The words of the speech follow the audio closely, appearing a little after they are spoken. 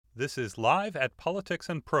This is Live at Politics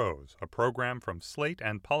and Prose, a program from Slate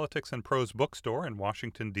and Politics and Prose bookstore in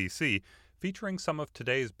Washington, D.C., featuring some of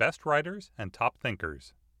today's best writers and top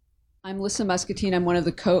thinkers. I'm Lissa Muscatine. I'm one of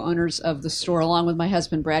the co-owners of the store, along with my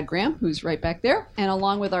husband, Brad Graham, who's right back there. And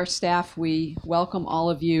along with our staff, we welcome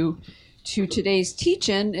all of you to today's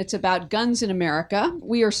teach-in. It's about guns in America.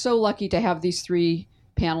 We are so lucky to have these three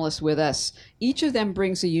panelists with us. Each of them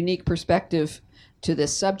brings a unique perspective to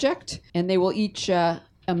this subject, and they will each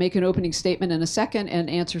make an opening statement in a second and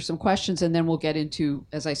answer some questions, and then we'll get into,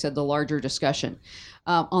 as I said, the larger discussion.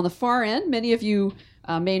 On the far end, many of you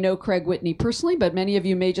may know Craig Whitney personally, but many of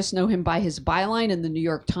you may just know him by his byline in the New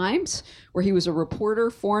York Times, where he was a reporter,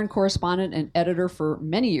 foreign correspondent, and editor for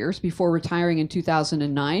many years before retiring in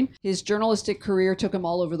 2009. His journalistic career took him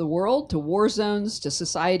all over the world, to war zones, to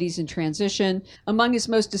societies in transition. Among his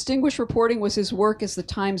most distinguished reporting was his work as the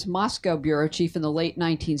Times Moscow bureau chief in the late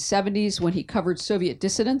 1970s, when he covered Soviet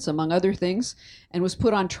dissidents, among other things, and was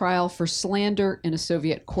put on trial for slander in a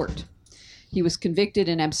Soviet court. He was convicted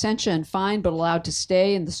in absentia and fined, but allowed to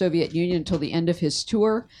stay in the Soviet Union until the end of his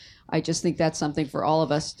tour. I just think that's something for all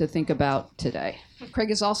of us to think about today.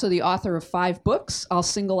 Craig is also the author of 5 books. I'll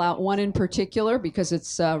single out one in particular because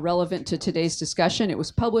it's relevant to today's discussion. It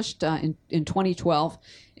was published in 2012.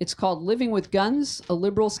 It's called Living with Guns, A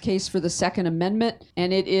Liberal's Case for the Second Amendment,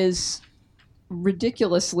 and it is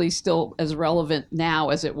ridiculously still as relevant now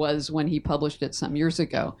as it was when he published it some years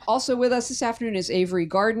ago. Also with us this afternoon is Avery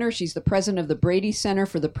Gardner. She's the president of the Brady Center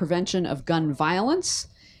for the Prevention of Gun Violence.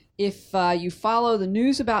 If you follow the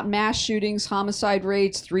news about mass shootings, homicide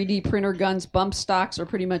rates, 3D printer guns, bump stocks, or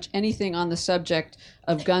pretty much anything on the subject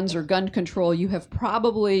of guns or gun control, you have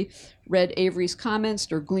probably read Avery's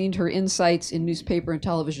comments or gleaned her insights in newspaper and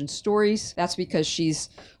television stories. That's because she's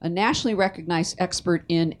a nationally recognized expert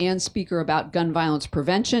in and speaker about gun violence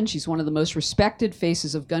prevention. She's one of the most respected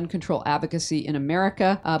faces of gun control advocacy in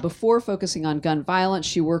America. Before focusing on gun violence,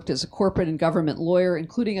 she worked as a corporate and government lawyer,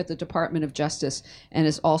 including at the Department of Justice, and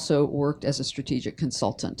has also worked as a strategic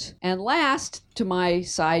consultant. And last, to my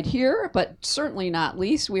side here, but certainly not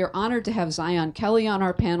least, we are honored to have Zion Kelly on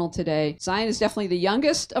our panel today. Zion is definitely the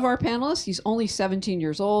youngest of our panelists. He's only 17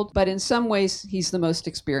 years old, but in some ways, he's the most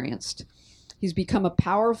experienced. He's become a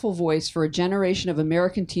powerful voice for a generation of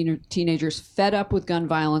American teenagers fed up with gun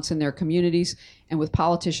violence in their communities and with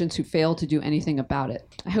politicians who fail to do anything about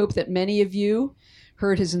it. I hope that many of you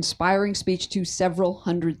heard his inspiring speech to several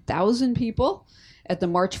 100,000 people at the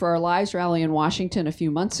March for Our Lives rally in Washington a few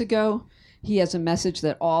months ago. He has a message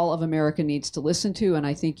that all of America needs to listen to, and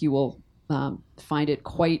I think you will find it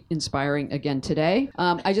quite inspiring again today.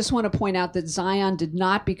 I just want to point out that Zion did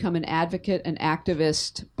not become an advocate and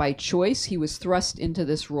activist by choice. He was thrust into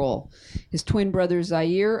this role. His twin brother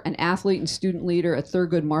Zaire, an athlete and student leader at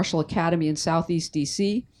Thurgood Marshall Academy in Southeast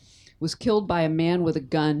D.C., was killed by a man with a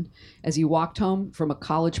gun as he walked home from a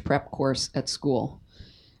college prep course at school.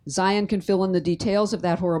 Zion can fill in the details of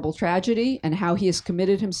that horrible tragedy and how he has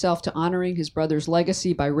committed himself to honoring his brother's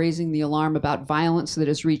legacy by raising the alarm about violence that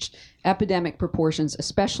has reached epidemic proportions,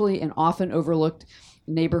 especially in often overlooked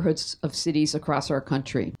neighborhoods of cities across our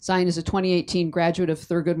country. Zion is a 2018 graduate of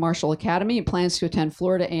Thurgood Marshall Academy and plans to attend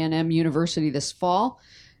Florida A&M University this fall.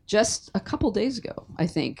 Just a couple days ago, I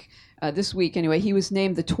think, this week anyway, he was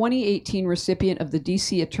named the 2018 recipient of the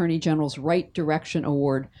D.C. Attorney General's Right Direction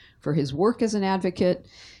Award for his work as an advocate.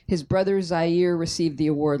 His brother Zaire received the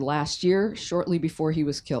award last year, shortly before he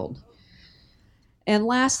was killed. And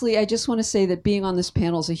lastly, I just want to say that being on this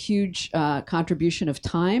panel is a huge contribution of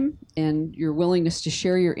time and your willingness to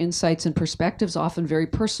share your insights and perspectives, often very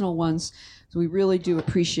personal ones. So we really do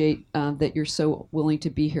appreciate that you're so willing to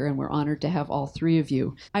be here, and we're honored to have all three of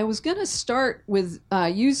you. I was going to start with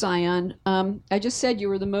you, Zion. I just said you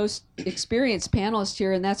were the most experienced panelist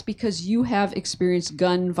here, and that's because you have experienced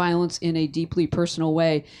gun violence in a deeply personal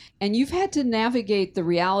way. And you've had to navigate the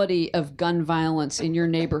reality of gun violence in your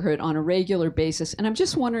neighborhood on a regular basis. And I'm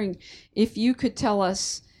just wondering if you could tell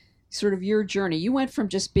us sort of your journey. You went from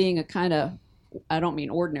just being a kind of, I don't mean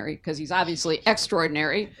ordinary, because he's obviously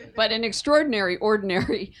extraordinary, but an extraordinary,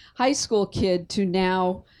 ordinary high school kid to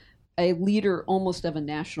now a leader almost of a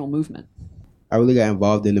national movement. I really got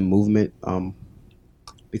involved in the movement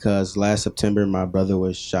because last September my brother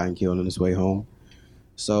was shot and killed on his way home.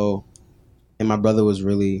 And my brother was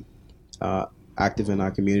really active in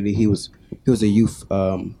our community. He was a youth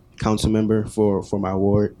council member for my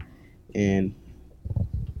ward, and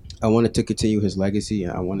I wanted to continue his legacy,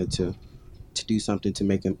 and I wanted to do something to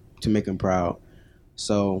make him proud.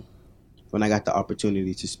 So when I got the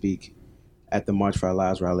opportunity to speak at the March for Our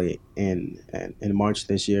Lives rally in March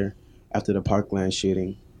this year, after the Parkland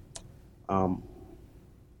shooting,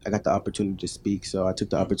 got the opportunity to speak. So I took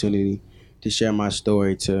the opportunity to share my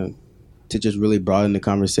story to just really broaden the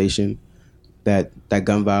conversation that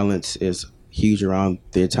gun violence is huge around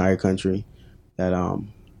the entire country. That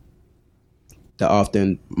that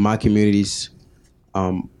often my communities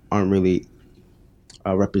aren't really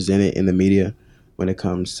represented in the media when it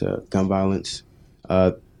comes to gun violence.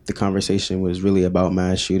 The conversation was really about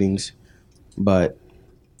mass shootings, but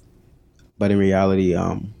in reality,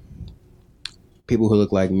 people who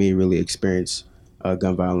look like me really experience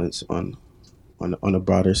gun violence on a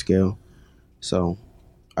broader scale. So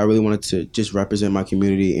I really wanted to just represent my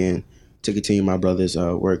community and to continue my brother's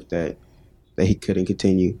work that he couldn't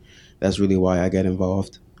continue. That's really why I got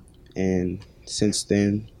involved. And since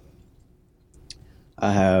then,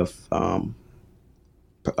 I have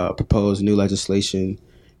proposed new legislation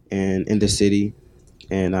in the city,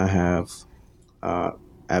 and I have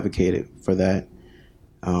advocated for that.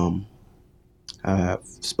 I have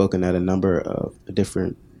spoken at a number of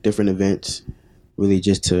different events, really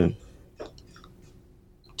just to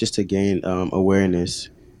gain awareness,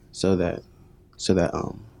 so that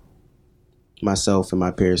myself and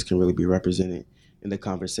my peers can really be represented in the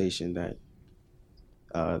conversation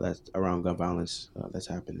that's around gun violence that's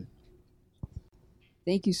happening.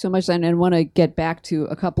 Thank you so much, and I want to get back to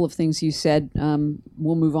a couple of things you said.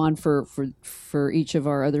 We'll move on for each of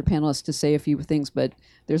our other panelists to say a few things, but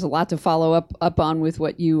there's a lot to follow up on with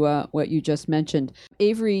what you just mentioned.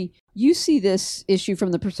 Avery, you see this issue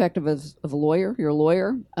from the perspective of a lawyer. You're a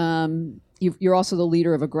lawyer. You're also the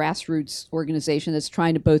leader of a grassroots organization that's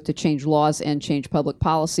trying to change laws and change public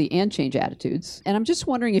policy and change attitudes. And I'm just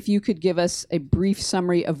wondering if you could give us a brief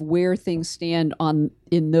summary of where things stand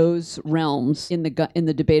in those realms in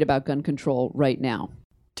the debate about gun control right now.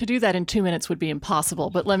 To do that in 2 minutes would be impossible,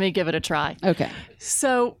 but let me give it a try. Okay.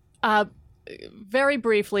 So, very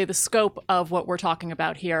briefly, the scope of what we're talking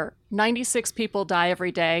about here. 96 people die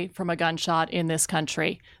every day from a gunshot in this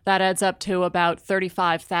country. That adds up to about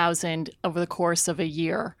 35,000 over the course of a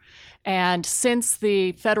year. And since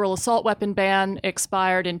the federal assault weapon ban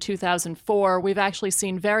expired in 2004, we've actually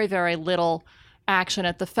seen very, very little action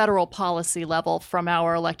at the federal policy level from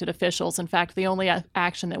our elected officials. In fact, the only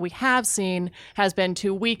action that we have seen has been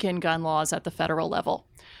to weaken gun laws at the federal level.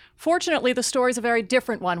 Fortunately, the story is a very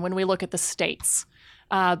different one when we look at the states.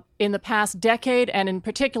 In the past decade, and in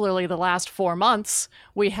particularly the last 4 months,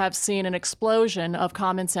 we have seen an explosion of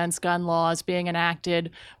common sense gun laws being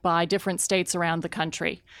enacted by different states around the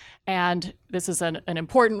country. And this is an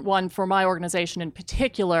important one for my organization in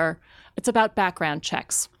particular. It's about background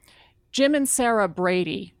checks. Jim and Sarah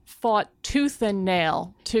Brady fought tooth and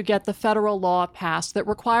nail to get the federal law passed that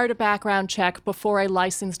required a background check before a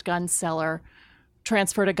licensed gun seller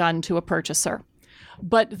transferred a gun to a purchaser.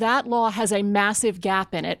 But that law has a massive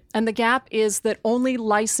gap in it. And the gap is that only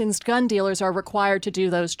licensed gun dealers are required to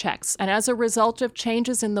do those checks. And as a result of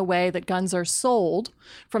changes in the way that guns are sold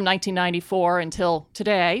from 1994 until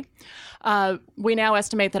today, we now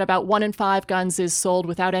estimate that about 1 in 5 guns is sold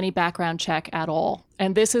without any background check at all.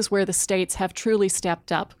 And this is where the states have truly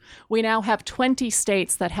stepped up. We now have 20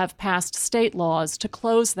 states that have passed state laws to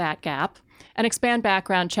close that gap and expand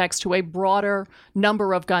background checks to a broader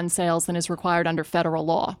number of gun sales than is required under federal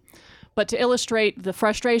law. But to illustrate the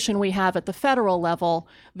frustration we have at the federal level,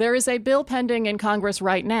 there is a bill pending in Congress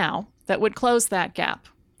right now that would close that gap.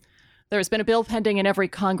 There's been a bill pending in every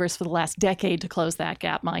Congress for the last decade to close that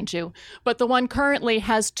gap, mind you. But the one currently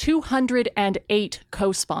has 208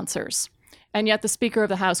 co-sponsors. And yet the Speaker of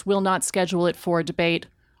the House will not schedule it for a debate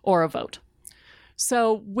or a vote.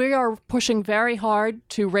 So we are pushing very hard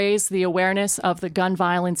to raise the awareness of the gun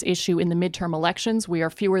violence issue in the midterm elections. We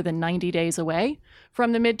are fewer than 90 days away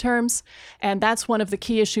from the midterms, and that's one of the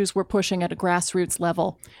key issues we're pushing at a grassroots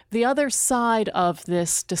level. The other side of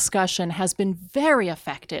this discussion has been very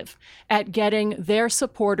effective at getting their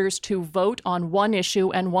supporters to vote on one issue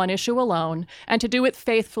and one issue alone, and to do it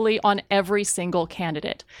faithfully on every single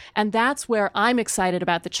candidate. And that's where I'm excited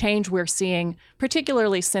about the change we're seeing,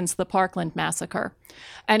 particularly since the Parkland massacre.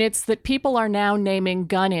 And it's that people are now naming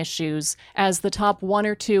gun issues as the top 1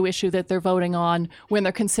 or 2 issue that they're voting on when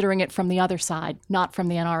they're considering it from the other side, not from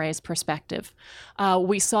the NRA's perspective.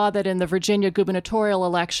 We saw that in the Virginia gubernatorial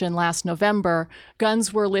election last November,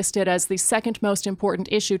 guns were listed as the second most important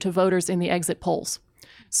issue to voters in the exit polls.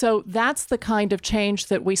 So that's the kind of change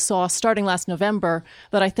that we saw starting last November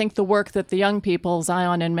that I think the work that the young people,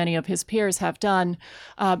 Zion and many of his peers have done,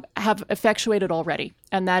 have effectuated already.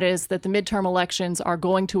 And that is that the midterm elections are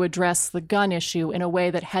going to address the gun issue in a way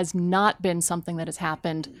that has not been something that has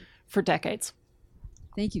happened for decades.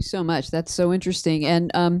 Thank you so much. That's so interesting.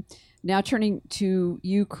 And Now turning to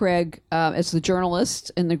you, Craig, as the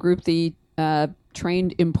journalist in the group, the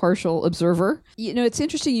Trained Impartial Observer. You know, it's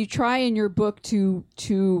interesting. You try in your book to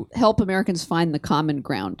help Americans find the common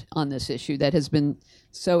ground on this issue that has been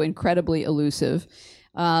so incredibly elusive,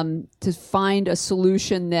 to find a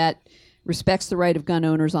solution that respects the right of gun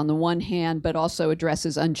owners on the one hand, but also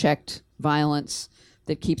addresses unchecked violence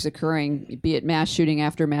that keeps occurring, be it mass shooting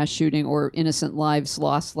after mass shooting or innocent lives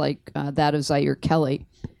lost like that of Zaire Kelly.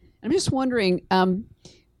 I'm just wondering,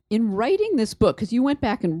 in writing this book, because you went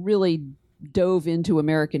back and really dove into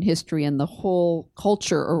American history and the whole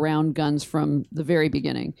culture around guns from the very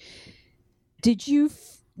beginning,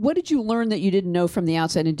 what did you learn that you didn't know from the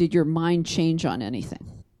outside, and did your mind change on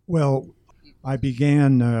anything? Well, I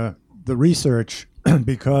began the research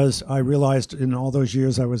because I realized in all those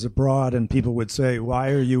years I was abroad and people would say,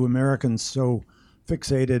 why are you Americans so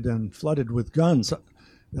fixated and flooded with guns?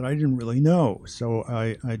 That I didn't really know. So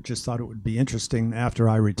I just thought it would be interesting after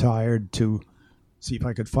I retired to see if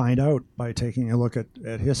I could find out by taking a look at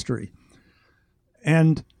history.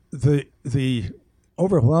 And the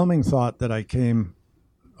overwhelming thought that I came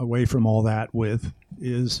away from all that with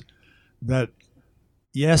is that,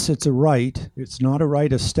 yes, it's a right. It's not a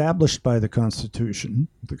right established by the Constitution.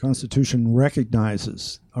 The Constitution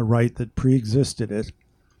recognizes a right that preexisted it.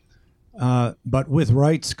 But with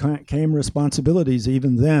rights came responsibilities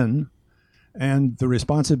even then, and the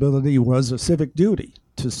responsibility was a civic duty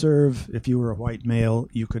to serve. If you were a white male,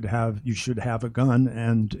 you should have a gun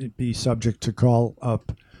and be subject to call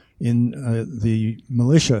up in the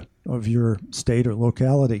militia of your state or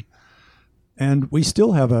locality. And we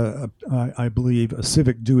still have I believe, a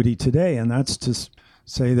civic duty today, and that's to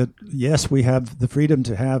say that, yes, we have the freedom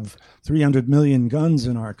to have 300 million guns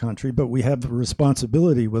in our country, but we have a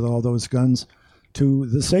responsibility with all those guns to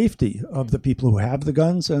the safety of the people who have the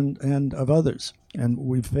guns and of others. And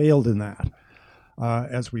we've failed in that.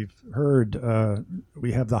 As we've heard,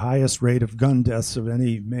 we have the highest rate of gun deaths of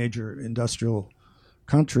any major industrial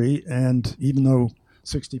country, and even though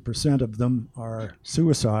 60% of them are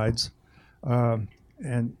suicides,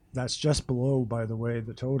 and that's just below, by the way,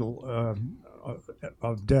 the total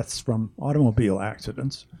of deaths from automobile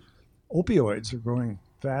accidents. Opioids are growing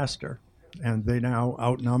faster, and they now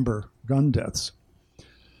outnumber gun deaths.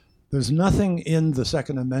 There's nothing in the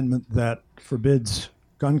Second Amendment that forbids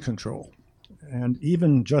gun control. And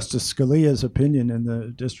even Justice Scalia's opinion in the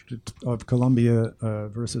District of Columbia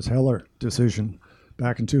versus Heller decision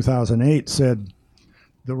back in 2008 said,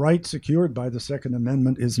 the right secured by the Second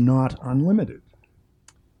Amendment is not unlimited.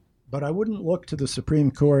 But I wouldn't look to the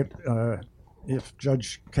Supreme Court if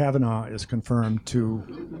Judge Kavanaugh is confirmed to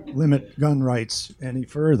limit gun rights any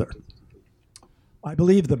further. I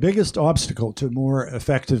believe the biggest obstacle to more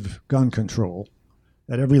effective gun control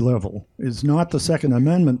at every level is not the Second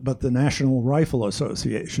Amendment, but the National Rifle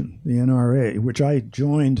Association, the NRA, which I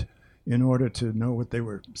joined in order to know what they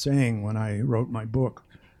were saying when I wrote my book.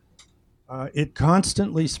 It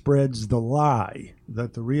constantly spreads the lie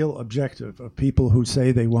that the real objective of people who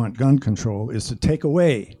say they want gun control is to take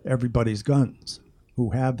away everybody's guns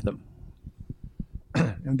who have them.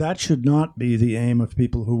 And that should not be the aim of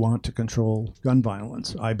people who want to control gun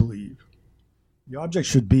violence, I believe. The object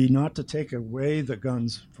should be not to take away the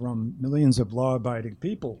guns from millions of law-abiding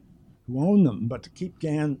people who own them, but to keep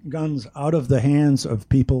guns out of the hands of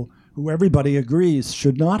people who everybody agrees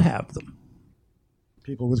should not have them.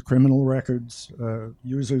 People with criminal records,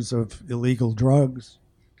 users of illegal drugs,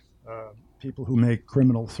 people who make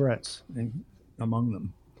criminal threats among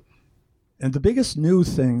them. And the biggest new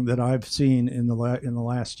thing that I've seen in the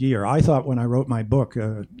last year, I thought when I wrote my book,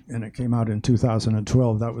 and it came out in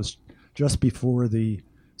 2012, that was just before the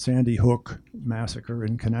Sandy Hook massacre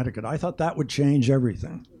in Connecticut. I thought that would change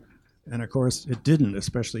everything. And of course, it didn't,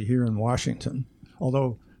 especially here in Washington.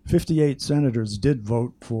 Although 58 senators did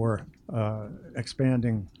vote for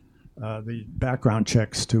expanding the background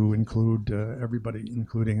checks to include everybody,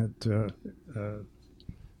 including at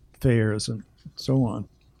fairs and so on.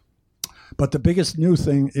 But the biggest new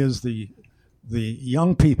thing is the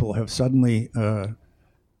young people have suddenly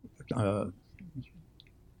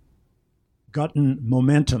gotten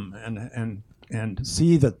momentum and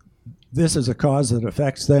see that this is a cause that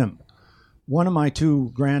affects them. One of my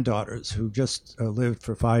two granddaughters, who just lived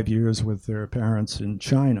for 5 years with their parents in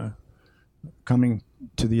China, coming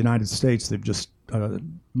to the United States, they've just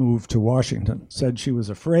moved to Washington, said she was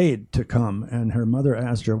afraid to come, and her mother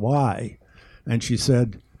asked her why, and she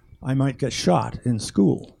said, I might get shot in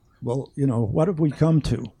school. Well, you know, what have we come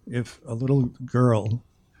to if a little girl,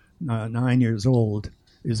 9 years old,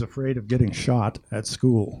 is afraid of getting shot at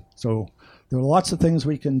school? So There are lots of things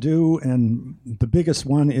we can do, and the biggest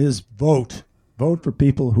one is vote. Vote for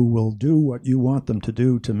people who will do what you want them to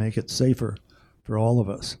do to make it safer for all of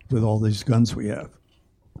us with all these guns we have.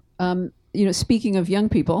 Speaking of young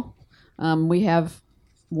people, we have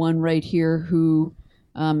one right here who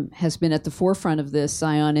has been at the forefront of this,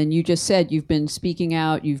 Zion, and you just said you've been speaking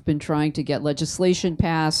out, you've been trying to get legislation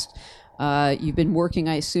passed, you've been working,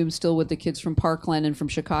 I assume, still with the kids from Parkland and from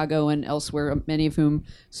Chicago and elsewhere, many of whom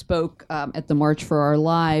spoke at the March for Our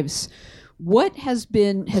Lives. What has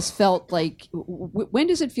felt like, when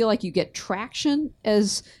does it feel like you get traction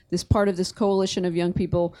as this part of this coalition of young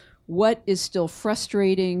people? What is still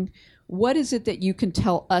frustrating? What is it that you can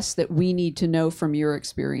tell us that we need to know from your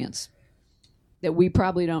experience that we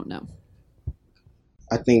probably don't know?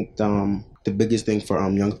 I think the biggest thing for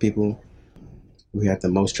young people, we have the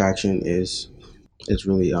most traction is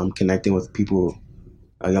really connecting with people,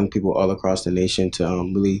 young people all across the nation to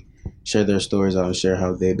really share their stories out and share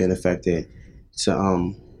how they've been affected,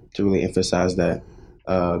 to really emphasize that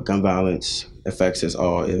gun violence affects us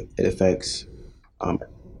all. It affects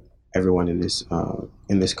everyone in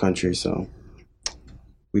this country. So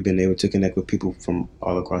we've been able to connect with people from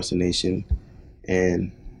all across the nation,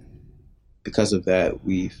 and because of that,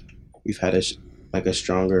 we've had a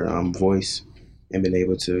stronger voice and been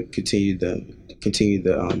able to continue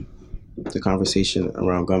the conversation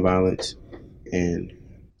around gun violence. And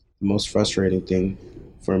the most frustrating thing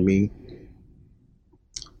for me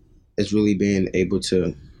is really being able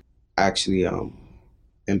to actually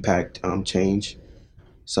impact change.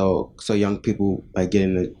 So young people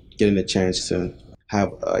getting the chance to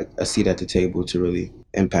have a seat at the table to really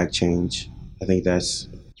impact change. I think that's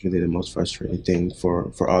really the most frustrating thing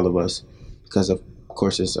for all of us, because of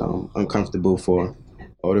course it's uncomfortable for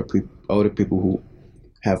older people who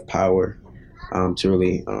have power to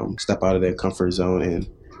really step out of their comfort zone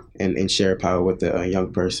and share power with a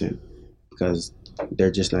young person, because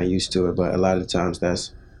they're just not used to it. But a lot of the times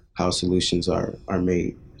that's how solutions are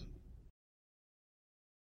made.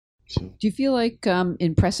 So. Do you feel like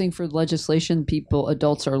in pressing for legislation,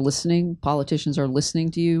 adults are listening, politicians are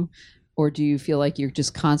listening to you, or do you feel like you're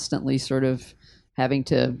just constantly sort of having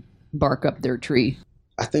to bark up their tree?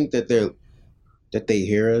 I think that they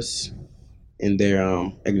hear us and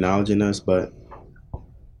they're acknowledging us, but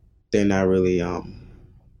they're not really.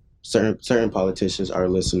 Certain politicians are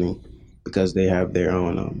listening because they have their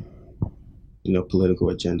own, political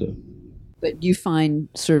agenda. But you find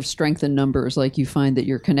sort of strength in numbers, like you find that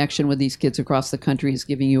your connection with these kids across the country is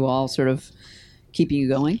giving you all sort of keeping you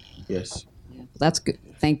going? Yes. Yeah, that's good.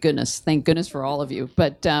 Thank goodness. Thank goodness for all of you.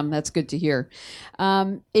 But that's good to hear.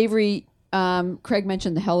 Avery, Craig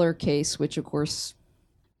mentioned the Heller case, which of course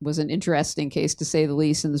was an interesting case to say the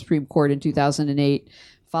least in the Supreme Court in 2008,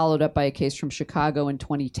 followed up by a case from Chicago in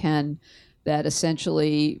 2010 that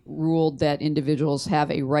essentially ruled that individuals have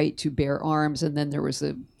a right to bear arms. And then there was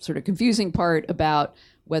a sort of confusing part about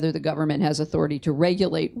whether the government has authority to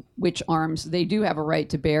regulate which arms they do have a right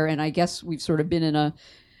to bear. And I guess we've sort of been in a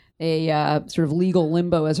sort of legal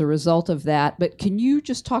limbo as a result of that. But can you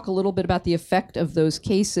just talk a little bit about the effect of those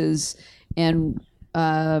cases? And,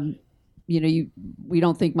 we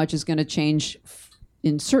don't think much is going to change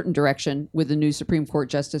in certain direction with the new Supreme Court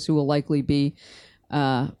justice who will likely be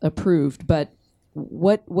approved. But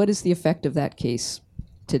what is the effect of that case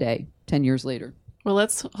today, 10 years later? Well,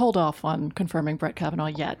 let's hold off on confirming Brett Kavanaugh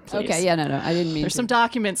yet, please. Okay, yeah, no, I didn't mean There's some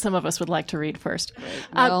documents some of us would like to read first.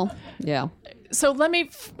 Well, yeah. So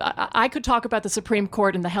I could talk about the Supreme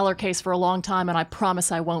Court and the Heller case for a long time, and I promise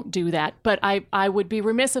I won't do that. But I would be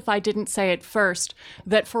remiss if I didn't say at first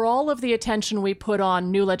that for all of the attention we put on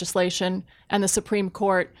new legislation and the Supreme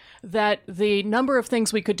Court, that the number of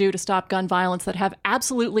things we could do to stop gun violence that have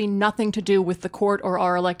absolutely nothing to do with the court or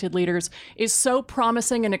our elected leaders is so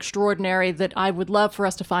promising and extraordinary that I would love for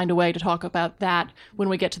us to find a way to talk about that when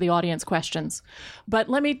we get to the audience questions. But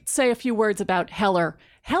let me say a few words about Heller.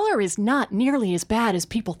 Heller is not nearly as bad as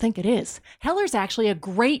people think it is. Heller's actually a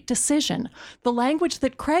great decision. The language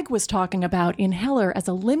that Craig was talking about in Heller as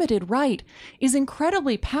a limited right is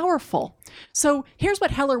incredibly powerful. So here's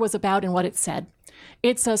what Heller was about and what it said.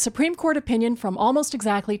 It's a Supreme Court opinion from almost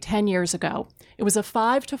exactly 10 years ago. It was a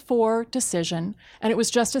 5-4 decision, and it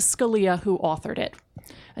was Justice Scalia who authored it.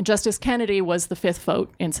 And Justice Kennedy was the fifth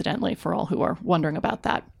vote, incidentally, for all who are wondering about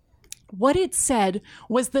that. What it said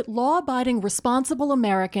was that law-abiding, responsible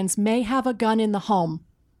Americans may have a gun in the home.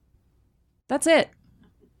 That's it.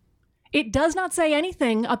 It does not say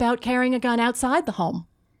anything about carrying a gun outside the home.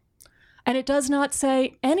 And it does not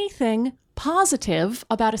say anything positive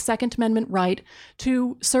about a Second Amendment right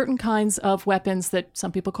to certain kinds of weapons that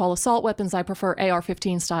some people call assault weapons. I prefer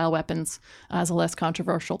AR-15 style weapons as a less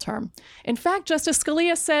controversial term. In fact, Justice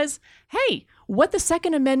Scalia says, hey, what the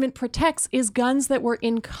Second Amendment protects is guns that were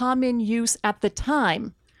in common use at the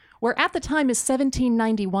time, where at the time is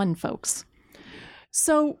 1791, folks.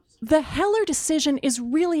 So the Heller decision is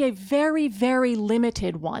really a very, very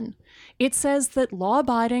limited one. It says that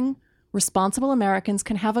law-abiding, responsible Americans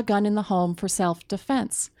can have a gun in the home for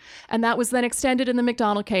self-defense. And that was then extended in the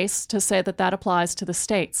McDonald case to say that that applies to the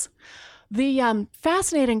states. The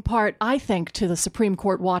fascinating part, I think, to the Supreme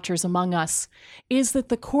Court watchers among us is that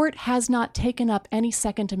the court has not taken up any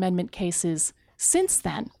Second Amendment cases since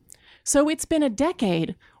then. So it's been a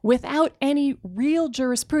decade without any real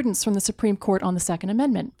jurisprudence from the Supreme Court on the Second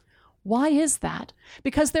Amendment. Why is that?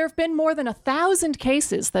 Because there have been more than 1,000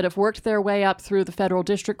 cases that have worked their way up through the federal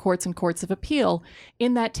district courts and courts of appeal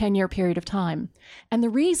in that 10-year period of time. And the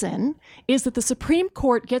reason is that the Supreme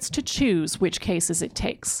Court gets to choose which cases it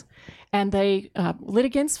takes. And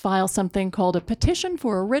litigants file something called a petition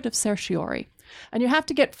for a writ of certiorari. And you have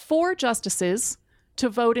to get 4 justices to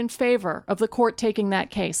vote in favor of the court taking that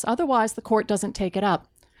case. Otherwise, the court doesn't take it up.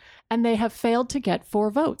 And they have failed to get 4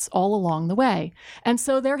 votes all along the way. And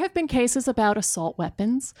so there have been cases about assault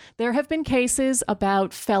weapons. There have been cases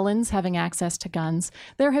about felons having access to guns.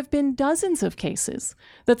 There have been dozens of cases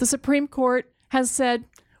that the Supreme Court has said,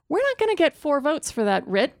 we're not going to get 4 votes for that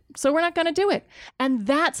writ, so we're not going to do it. And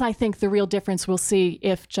that's, I think, the real difference we'll see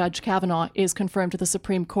if Judge Kavanaugh is confirmed to the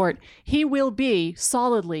Supreme Court. He will be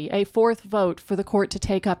solidly a 4th vote for the court to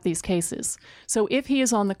take up these cases. So if he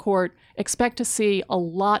is on the court, expect to see a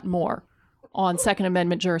lot more on Second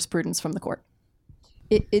Amendment jurisprudence from the court.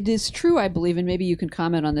 It is true, I believe, and maybe you can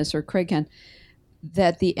comment on this, or Craig can,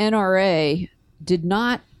 that the NRA did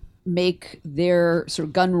not make their sort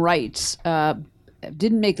of gun rights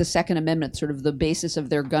didn't make the Second Amendment sort of the basis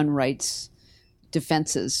of their gun rights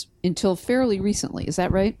defenses until fairly recently. Is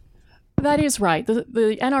that right? That is right. The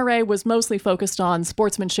NRA was mostly focused on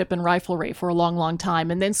sportsmanship and riflery for a long, long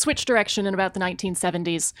time, and then switched direction in about the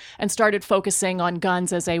 1970s and started focusing on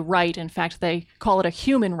guns as a right. In fact, they call it a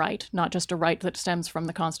human right, not just a right that stems from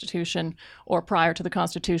the Constitution or prior to the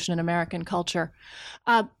Constitution in American culture.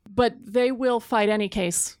 But they will fight any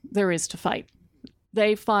case there is to fight.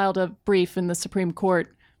 They filed a brief in the Supreme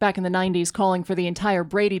Court back in the 90s calling for the entire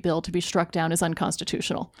Brady bill to be struck down as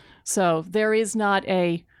unconstitutional. So there is not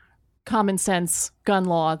a common sense gun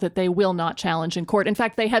law that they will not challenge in court. In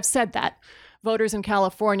fact, they have said that. Voters in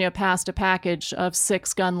California passed a package of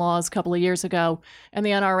 6 gun laws a couple of years ago, and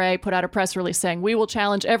the NRA put out a press release saying, we will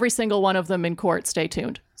challenge every single one of them in court. Stay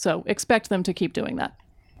tuned. So expect them to keep doing that.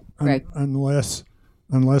 Right. Unless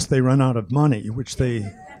they run out of money, which they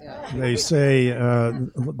say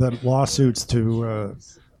that lawsuits to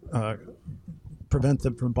prevent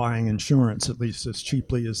them from buying insurance, at least as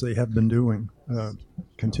cheaply as they have been doing,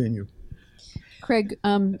 continue. Craig,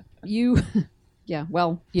 you, yeah,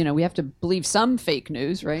 well, we have to believe some fake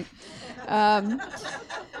news, right?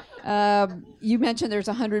 You mentioned there's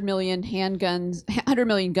 100 million handguns, 100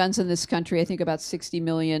 million guns in this country. I think about 60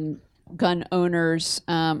 million gun owners.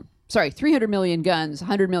 300 million guns,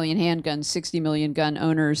 100 million handguns, 60 million gun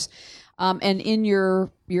owners. And in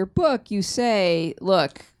your book, you say,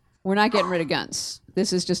 look, we're not getting rid of guns.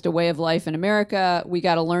 This is just a way of life in America. We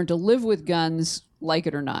got to learn to live with guns, like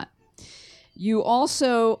it or not. You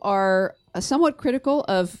also are somewhat critical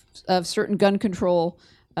of certain gun control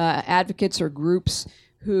advocates or groups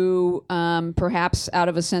who, perhaps out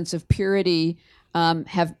of a sense of purity,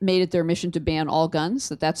 have made it their mission to ban all guns,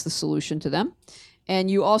 that's the solution to them.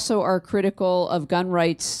 And you also are critical of gun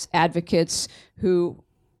rights advocates who,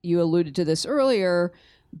 you alluded to this earlier,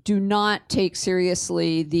 do not take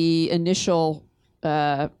seriously the initial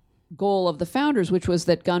goal of the founders, which was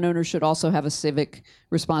that gun owners should also have a civic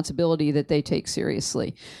responsibility that they take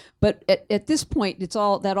seriously. But at this point,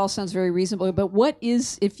 that all sounds very reasonable. But what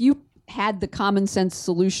is, if you had the common sense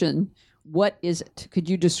solution, what is it? Could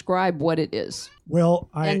you describe what it is? Well,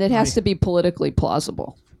 and it has to be politically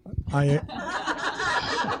plausible.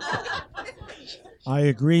 I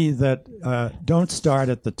agree that don't start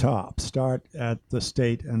at the top. Start at the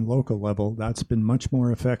state and local level. That's been much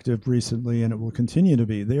more effective recently, and it will continue to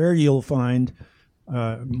be. There you'll find,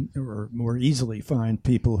 or more easily find,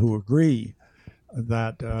 people who agree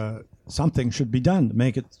that something should be done to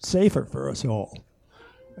make it safer for us all.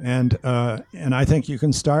 And I think you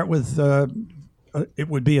can start with, it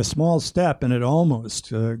would be a small step, and it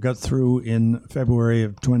almost got through in February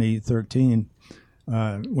of 2013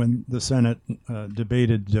 when the Senate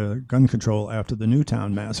debated gun control after the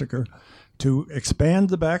Newtown massacre, to expand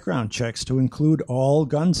the background checks to include all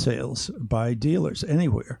gun sales by dealers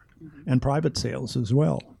anywhere, and private sales as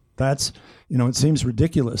well. That's, it seems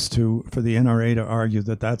ridiculous for the NRA to argue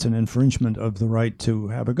that that's an infringement of the right to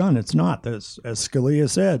have a gun. It's not. As Scalia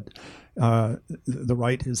said, the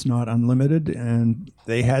right is not unlimited, and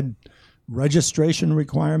they had registration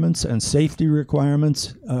requirements and safety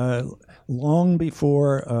requirements long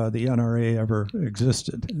before the NRA ever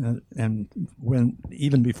existed, and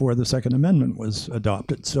even before the Second Amendment was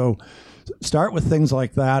adopted. So start with things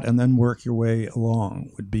like that and then work your way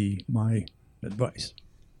along would be my advice.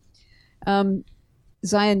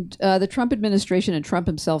 Zion, the Trump administration and Trump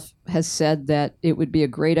himself has said that it would be a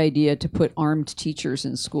great idea to put armed teachers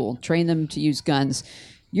in school, train them to use guns.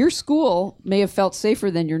 Your school may have felt safer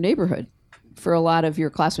than your neighborhood for a lot of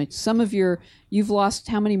your classmates. You've lost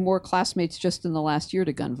how many more classmates just in the last year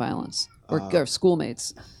to gun violence, or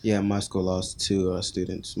schoolmates? Yeah, my school lost 2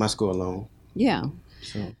 students. My school alone. Yeah.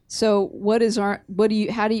 So how do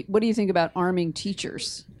you think about arming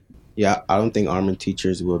teachers? Yeah, I don't think arming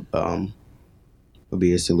teachers would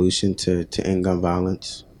be a solution to end gun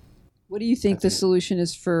violence. What do you think the solution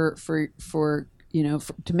is for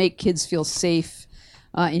to make kids feel safe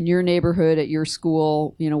in your neighborhood, at your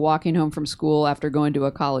school, walking home from school after going to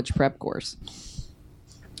a college prep course?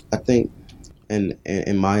 I think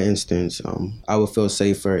in my instance, I would feel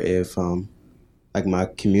safer if my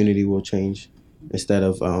community will change instead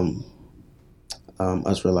of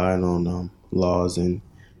us relying on laws and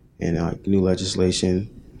new legislation.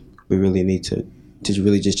 We really need to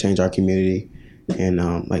really just change our community and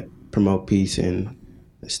promote peace and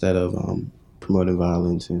instead of promoting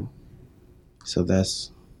violence. And so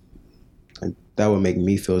that would make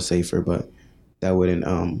me feel safer, but that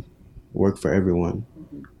wouldn't work for everyone.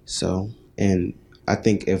 So, and I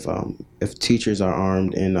think if teachers are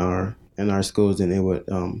armed in our schools, then it would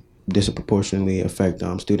disproportionately affect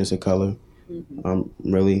students of color.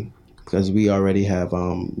 Really, because we already have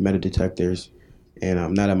metal detectors,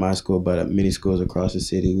 and not at my school, but at many schools across the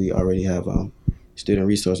city, we already have student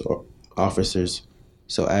resource officers.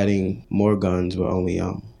 So adding more guns will only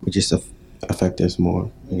would just affect us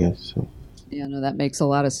more, I guess. So. Yeah, no, that makes a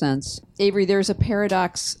lot of sense. Avery, there's a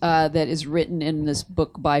paradox that is written in this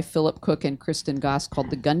book by Philip Cook and Kristen Goss called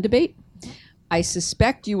The Gun Debate. I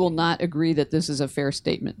suspect you will not agree that this is a fair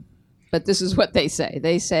statement, but this is what they say.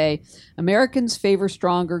 They say, Americans favor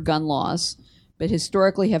stronger gun laws, but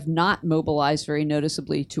historically have not mobilized very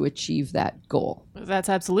noticeably to achieve that goal. That's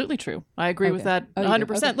absolutely true. I agree with that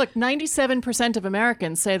 100%. Okay. Look, 97% of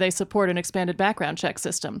Americans say they support an expanded background check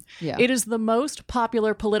system. Yeah. It is the most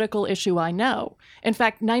popular political issue I know. In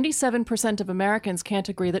fact, 97% of Americans can't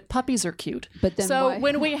agree that puppies are cute. But then so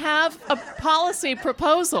when we have a policy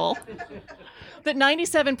proposal that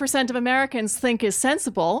 97% of Americans think is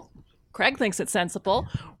sensible, Craig thinks it's sensible,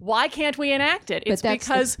 why can't we enact it? It's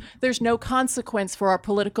because there's no consequence for our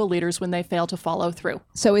political leaders when they fail to follow through.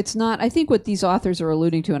 So it's not, I think what these authors are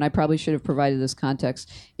alluding to, and I probably should have provided this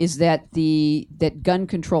context, is that that gun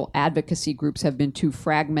control advocacy groups have been too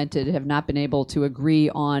fragmented, have not been able to agree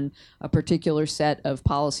on a particular set of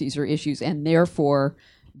policies or issues, and therefore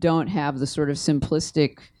don't have the sort of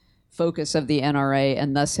simplistic focus of the NRA,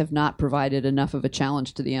 and thus have not provided enough of a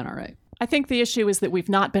challenge to the NRA. I think the issue is that we've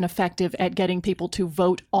not been effective at getting people to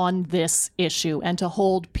vote on this issue and to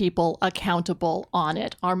hold people accountable on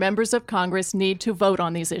it. Our members of Congress need to vote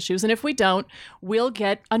on these issues, and if we don't, we'll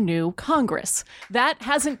get a new Congress. That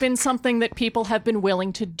hasn't been something that people have been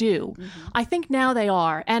willing to do. Mm-hmm. I think now they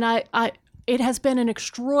are, and it has been an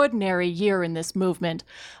extraordinary year in this movement.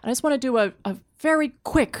 I just want to do a very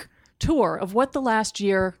quick tour of what the last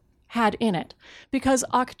year had in it, because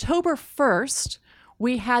October 1st,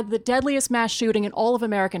 we had the deadliest mass shooting in all of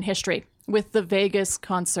American history with the Vegas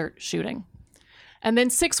concert shooting. And then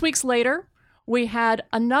 6 weeks later, we had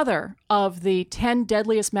another of the 10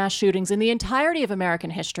 deadliest mass shootings in the entirety of American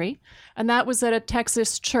history, and that was at a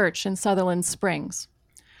Texas church in Sutherland Springs.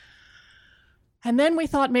 And then we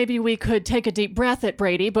thought maybe we could take a deep breath at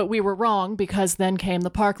Brady, but we were wrong because then came the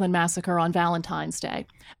Parkland massacre on Valentine's Day.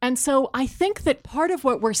 And so I think that part of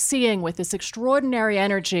what we're seeing with this extraordinary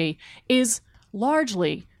energy is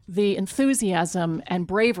largely the enthusiasm and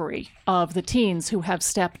bravery of the teens who have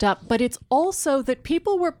stepped up. But it's also that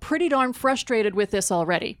people were pretty darn frustrated with this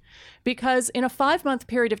already, because in a 5-month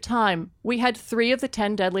period of time, we had 3 of the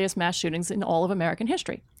 10 deadliest mass shootings in all of American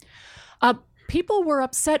history. People were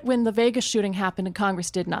upset when the Vegas shooting happened and Congress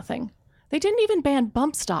did nothing. They didn't even ban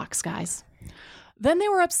bump stocks, guys. Then they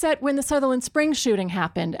were upset when the Sutherland Springs shooting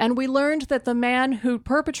happened, and we learned that the man who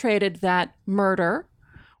perpetrated that murder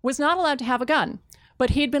was not allowed to have a gun. but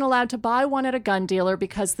he'd been allowed to buy one at a gun dealer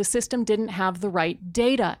because the system didn't have the right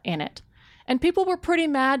data in it. And people were pretty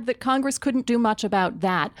mad that Congress couldn't do much about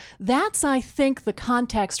that. That's, I think, the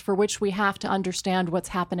context for which we have to understand what's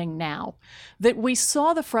happening now. That we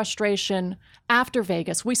saw the frustration after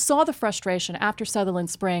Vegas, we saw the frustration after Sutherland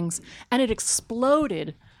Springs, and it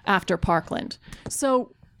exploded after Parkland.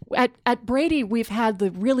 So at Brady, we've had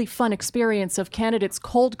the really fun experience of candidates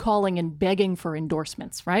cold calling and begging for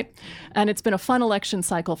endorsements, right? And it's been a fun election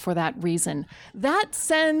cycle for that reason. That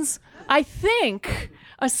sends, I think,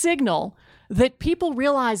 a signal that people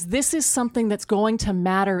realize this is something that's going to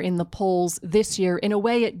matter in the polls this year in a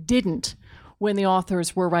way it didn't when the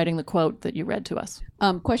authors were writing the quote that you read to us.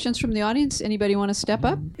 Questions from the audience? Anybody want to step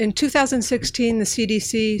up? In 2016, the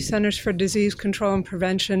CDC, Centers for Disease Control and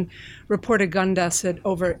Prevention, reported gun deaths at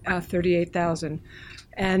over 38,000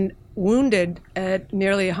 and wounded at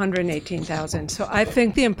nearly 118,000. So I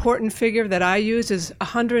think the important figure that I use is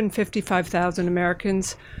 155,000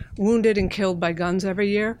 Americans wounded and killed by guns every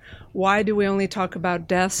year. Why do we only talk about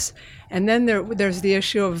deaths? And then there's the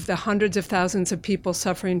issue of the hundreds of thousands of people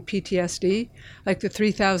suffering PTSD, like the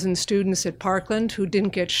 3,000 students at Parkland who didn't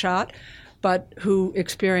get shot, but who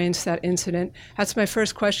experienced that incident. That's my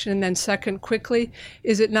first question. And then second, quickly,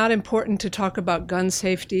 is it not important to talk about gun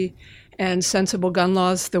safety and sensible gun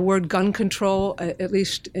laws? The word gun control, at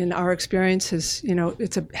least in our experience, has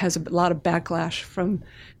a lot of backlash from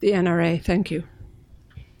the NRA. Thank you.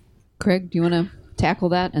 Craig, do you want to tackle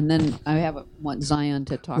that? And then I want Zion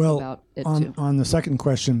to talk about it too. On the second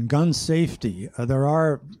question, gun safety, there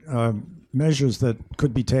are measures that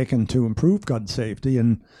could be taken to improve gun safety,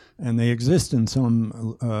 and they exist in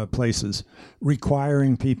some places,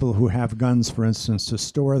 requiring people who have guns, for instance, to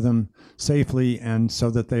store them safely and so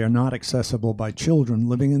that they are not accessible by children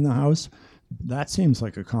living in the house. That seems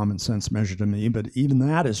like a common sense measure to me, but even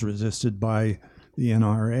that is resisted by the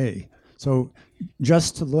NRA. So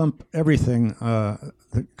just to lump everything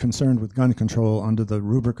concerned with gun control under the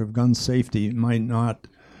rubric of gun safety might not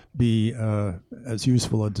be as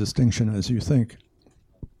useful a distinction as you think.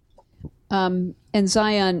 And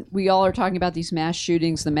Zion, we all are talking about these mass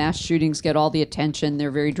shootings. The mass shootings get all the attention.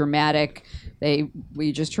 They're very dramatic.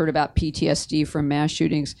 We just heard about PTSD from mass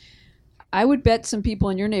shootings. I would bet some people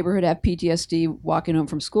in your neighborhood have PTSD walking home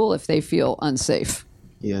from school if they feel unsafe.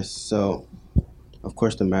 Yes, so of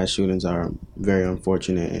course the mass shootings are very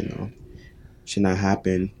unfortunate and should not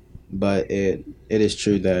happen. But it is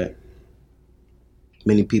true that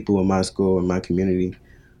many people in my school, in my community,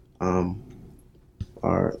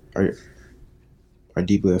 are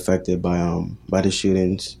deeply affected by the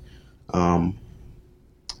shootings.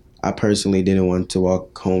 I personally didn't want to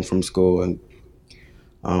walk home from school and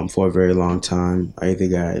for a very long time. I either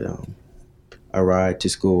got a ride to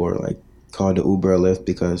school or like called the Uber or Lyft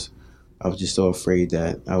because I was just so afraid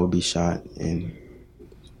that I would be shot. And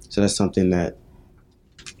so that's something that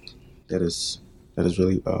is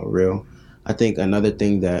really real. I think another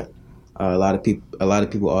thing that a lot of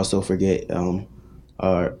people also forget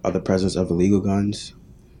are the presence of illegal guns.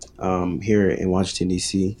 Here in Washington,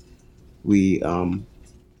 D.C., we don't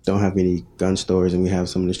have any gun stores and we have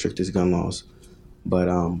some of the strictest gun laws. But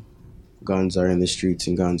guns are in the streets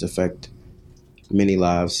and guns affect many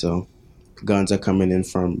lives. So guns are coming in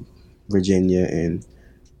from Virginia and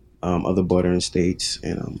other bordering states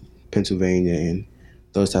and Pennsylvania and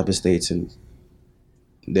those type of states, and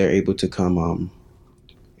they're able to come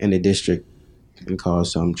in the district and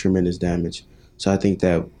cause some tremendous damage. So I think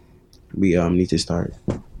that we need to start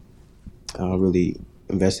really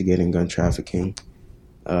investigating gun trafficking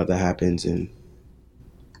that happens, and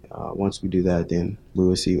once we do that, then we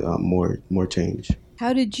will see more change.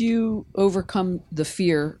 How did you overcome the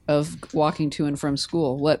fear of walking to and from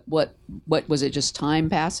school? What was it? Just time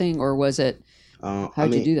passing, or was it? How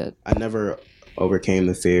did you do that? I never overcame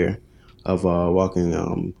the fear of walking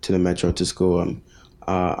to the metro to school.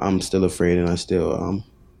 I'm still afraid, and I still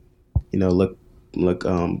look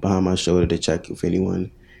behind my shoulder to check if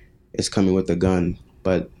anyone is coming with a gun.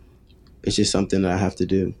 But it's just something that I have to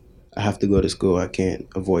do. I have to go to school. I can't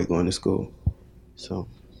avoid going to school. So.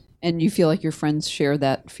 And you feel like your friends share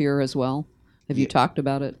that fear as well? Have you talked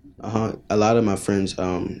about it? A lot of my friends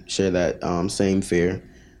share that same fear.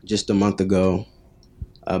 Just a month ago,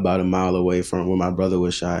 about a mile away from where my brother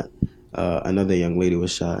was shot, another young lady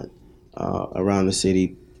was shot. Around the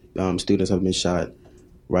city, students have been shot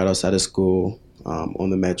right outside of school,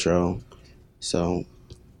 on the metro. So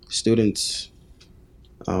students,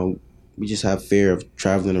 we just have fear of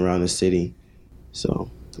traveling around the city.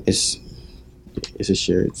 So it's a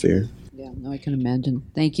shared fear. Yeah, no, I can imagine.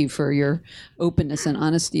 Thank you for your openness and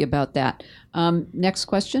honesty about that. Next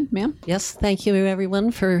question, ma'am. Yes, thank you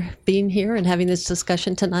everyone for being here and having this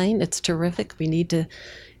discussion tonight. It's terrific. We need to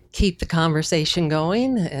keep the conversation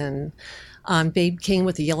going. And I'm Babe King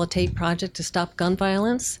with the Yellow Tape Project to Stop Gun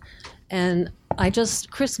Violence. And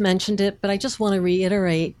Chris mentioned it, but I just want to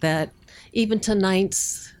reiterate that even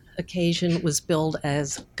tonight's occasion was billed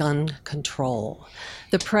as gun control.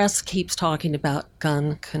 The press keeps talking about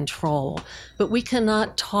gun control, but we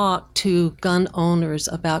cannot talk to gun owners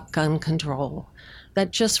about gun control.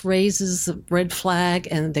 That just raises a red flag,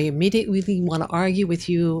 and they immediately want to argue with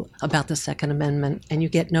you about the Second Amendment, and you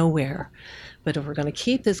get nowhere. But if we're going to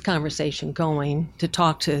keep this conversation going to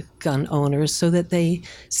talk to gun owners so that they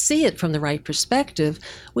see it from the right perspective,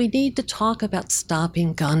 we need to talk about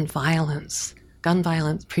stopping gun violence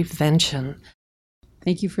prevention.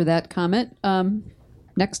 Thank you for that comment.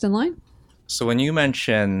 Next in line. So when you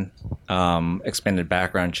mention expanded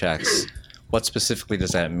background checks, what specifically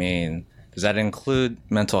does that mean? Does that include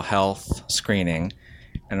mental health screening?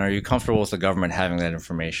 And are you comfortable with the government having that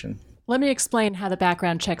information? Let me explain how the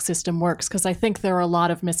background check system works, because I think there are a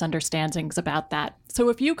lot of misunderstandings about that. So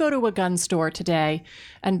if you go to a gun store today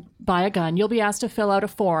and buy a gun, you'll be asked to fill out a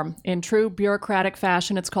form. In true bureaucratic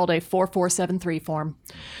fashion, it's called a 4473 form.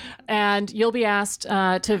 And you'll be asked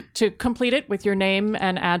to complete it with your name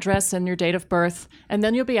and address and your date of birth. And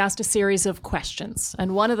then you'll be asked a series of questions.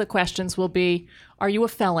 And one of the questions will be, are you a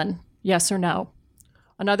felon? Yes or no?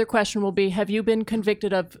 Another question will be, have you been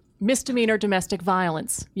convicted of misdemeanor domestic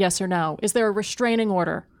violence? Yes or no? Is there a restraining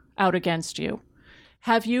order out against you?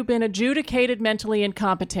 Have you been adjudicated mentally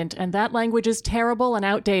incompetent? And that language is terrible and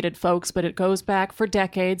outdated, folks, but it goes back for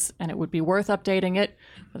decades, and it would be worth updating it,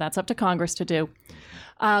 but that's up to Congress to do.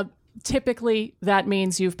 Typically, that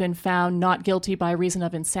means you've been found not guilty by reason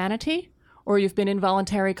of insanity, or you've been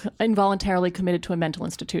involuntarily committed to a mental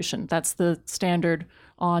institution. That's the standard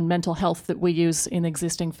on mental health that we use in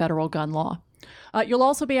existing federal gun law. You'll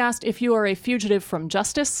also be asked if you are a fugitive from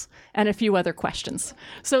justice and a few other questions.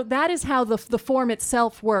 So that is how the form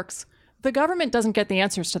itself works. The government doesn't get the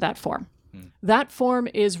answers to that form. That form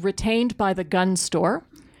is retained by the gun store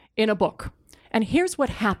in a book. And here's what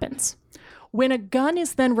happens. When a gun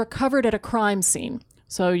is then recovered at a crime scene,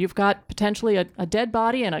 so you've got potentially a dead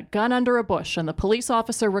body and a gun under a bush, and the police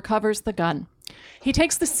officer recovers the gun. He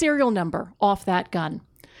takes the serial number off that gun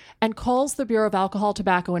and calls the Bureau of Alcohol,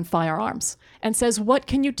 Tobacco, and Firearms and says, what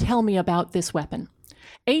can you tell me about this weapon?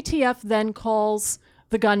 ATF then calls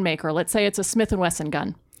the gun maker, let's say it's a Smith & Wesson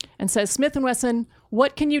gun, and says, Smith & Wesson,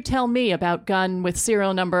 what can you tell me about gun with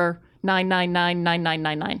serial number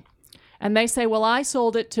 9999999? And they say, well, I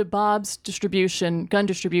sold it to Bob's gun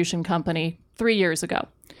distribution company 3 years ago.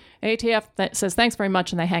 ATF says, thanks very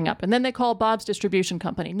much, and they hang up. And then they call Bob's distribution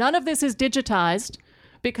company. None of this is digitized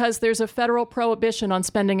because there's a federal prohibition on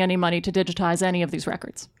spending any money to digitize any of these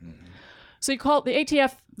records. Mm-hmm. So the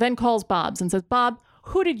ATF then calls Bob's and says, Bob,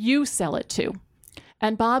 who did you sell it to?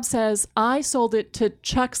 And Bob says, I sold it to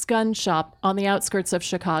Chuck's Gun Shop on the outskirts of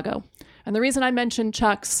Chicago. And the reason I mention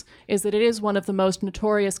Chuck's is that it is one of the most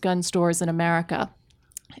notorious gun stores in America.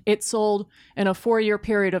 It sold, in a 4-year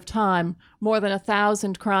period of time, more than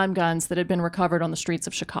 1,000 crime guns that had been recovered on the streets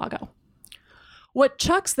of Chicago. What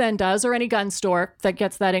Chuck's then does, or any gun store that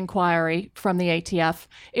gets that inquiry from the ATF,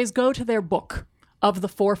 is go to their book of the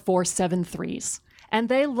 4473s. And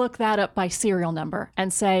they look that up by serial number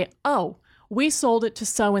and say, oh, we sold it to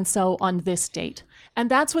so-and-so on this date.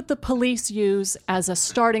 And that's what the police use as a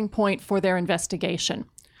starting point for their investigation.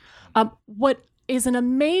 What is an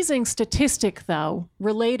amazing statistic, though,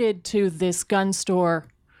 related to this gun store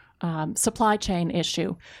supply chain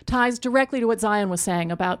issue, ties directly to what Zion was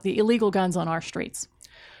saying about the illegal guns on our streets.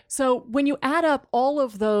 So when you add up all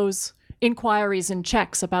of those inquiries and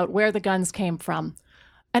checks about where the guns came from,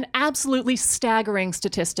 an absolutely staggering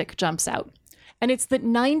statistic jumps out. And it's that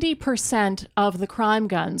 90% of the crime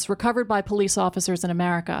guns recovered by police officers in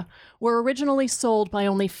America were originally sold by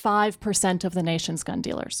only 5% of the nation's gun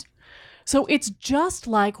dealers. So it's just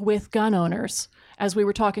like with gun owners, as we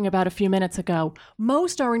were talking about a few minutes ago.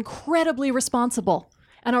 Most are incredibly responsible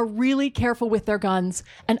and are really careful with their guns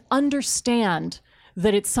and understand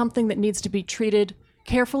that it's something that needs to be treated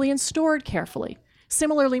carefully and stored carefully.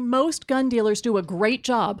 Similarly, most gun dealers do a great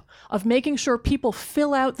job of making sure people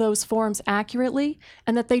fill out those forms accurately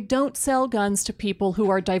and that they don't sell guns to people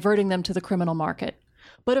who are diverting them to the criminal market.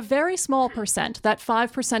 But a very small percent, that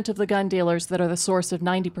 5% of the gun dealers that are the source of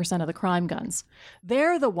 90% of the crime guns,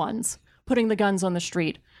 they're the ones putting the guns on the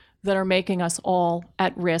street. that are making us all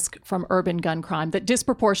at risk from urban gun crime that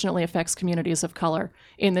disproportionately affects communities of color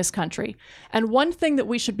in this country. And one thing that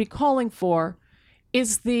we should be calling for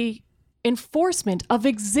is the enforcement of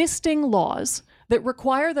existing laws that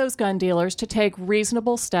require those gun dealers to take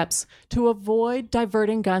reasonable steps to avoid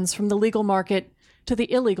diverting guns from the legal market to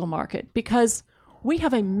the illegal market, because we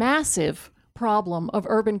have a massive problem of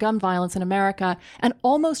urban gun violence in America, and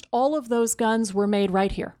almost all of those guns were made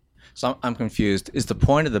right here. So I'm confused. Is the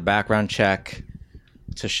point of the background check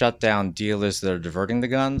to shut down dealers that are diverting the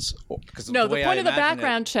guns? No, the point of the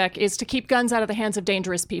background check is to keep guns out of the hands of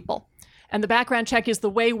dangerous people. And the background check is the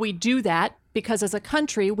way we do that because as a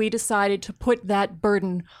country, we decided to put that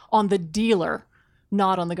burden on the dealer,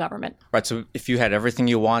 not on the government. Right. So if you had everything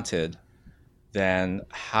you wanted, then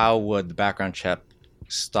how would the background check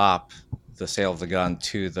stop the sale of the gun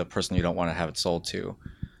to the person you don't want to have it sold to?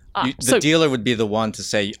 The dealer would be the one to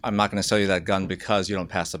say, I'm not going to sell you that gun because you don't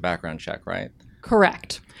pass the background check, right?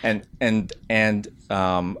 Correct. And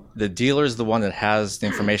the dealer is the one that has the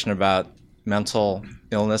information about mental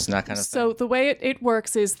illness and that kind of thing? So the way it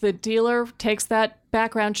works is the dealer takes that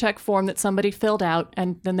background check form that somebody filled out,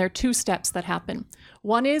 and then there are two steps that happen.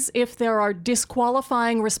 One is if there are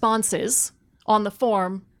disqualifying responses on the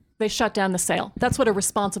form, they shut down the sale. That's what a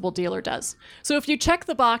responsible dealer does. So if you check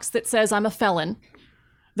the box that says, I'm a felon,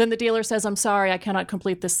 then the dealer says, I'm sorry, I cannot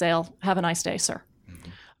complete this sale. Have a nice day, sir.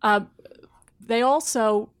 Mm-hmm. They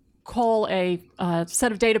also call a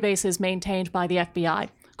set of databases maintained by the FBI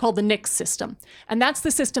called the NICS system. And that's the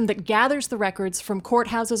system that gathers the records from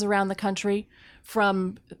courthouses around the country,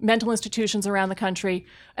 from mental institutions around the country,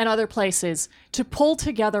 and other places to pull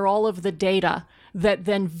together all of the data that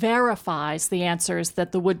then verifies the answers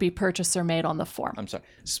that the would-be purchaser made on the form. I'm sorry.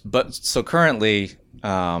 But so currently,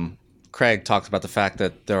 Craig talked about the fact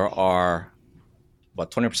that there are,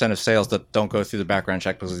 20% of sales that don't go through the background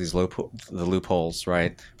check because of these the loopholes,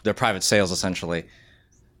 right? They're private sales, essentially.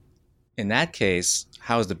 In that case,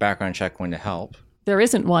 how is the background check going to help? There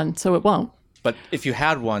isn't one, so it won't. But if you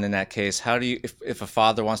had one in that case, how do you, if a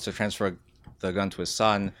father wants to transfer the gun to his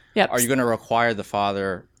son, are you going to require the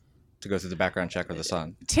father to go through the background check of the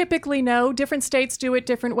son? Typically, no. Different states do it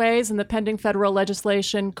different ways, and the pending federal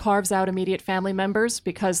legislation carves out immediate family members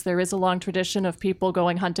because there is a long tradition of people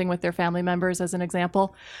going hunting with their family members, as an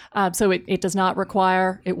example. So it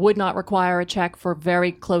would not require a check for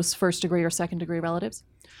very close first-degree or second-degree relatives.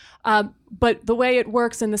 But the way it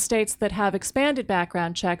works in the states that have expanded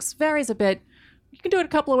background checks varies a bit. You can do it a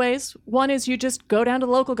couple of ways. One is you just go down to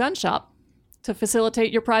the local gun shop to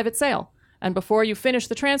facilitate your private sale. And before you finish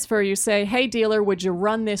the transfer, you say, hey, dealer, would you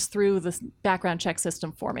run this through the background check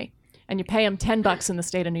system for me? And you pay them $10 in the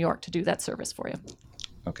state of New York to do that service for you.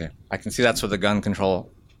 Okay. I can see that's where the gun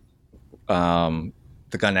control, the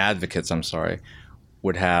gun advocates,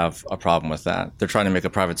 would have a problem with that. They're trying to make a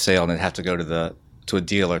private sale and they'd have to go to a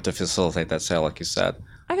dealer to facilitate that sale, like you said.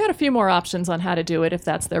 I got a few more options on how to do it if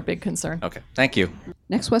that's their big concern. Okay. Thank you.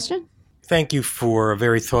 Next question. Thank you for a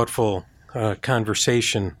very thoughtful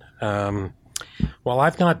conversation. While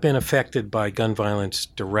I've not been affected by gun violence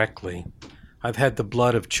directly, I've had the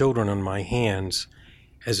blood of children on my hands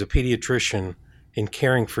as a pediatrician in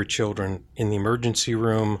caring for children in the emergency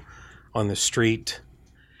room, on the street.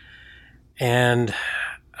 And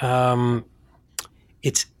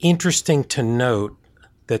it's interesting to note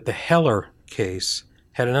that the Heller case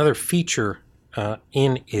had another feature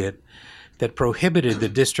in it that prohibited the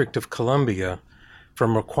District of Columbia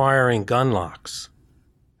from requiring gun locks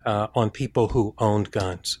on people who owned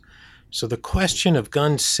guns. So the question of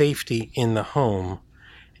gun safety in the home,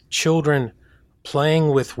 children playing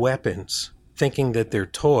with weapons, thinking that they're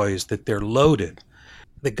toys, that they're loaded.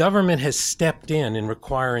 The government has stepped in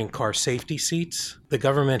requiring car safety seats. The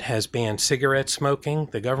government has banned cigarette smoking.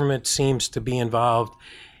 The government seems to be involved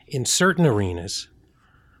in certain arenas.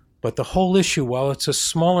 But the whole issue, while it's a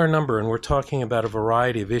smaller number, and we're talking about a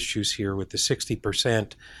variety of issues here with the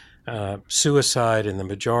 60% suicide and the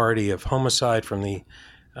majority of homicide from the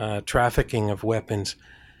trafficking of weapons,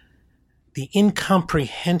 the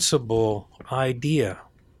incomprehensible idea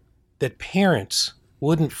that parents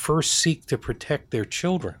wouldn't first seek to protect their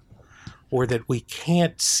children, or that we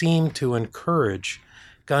can't seem to encourage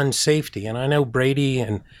gun safety. And I know Brady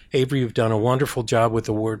and Avery have done a wonderful job with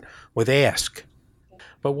with ASK.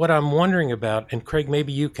 But what I'm wondering about, and Craig,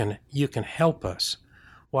 maybe you can help us,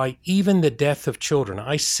 why even the death of children,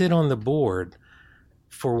 I sit on the board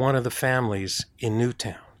for one of the families in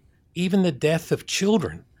Newtown, even the death of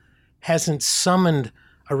children hasn't summoned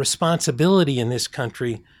a responsibility in this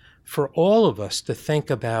country for all of us to think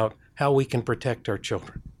about how we can protect our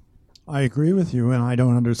children. I agree with you, and I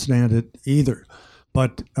don't understand it either.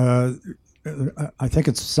 but I think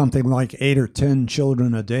it's something like 8 or 10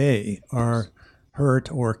 children a day are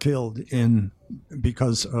hurt or killed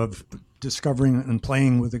because of discovering and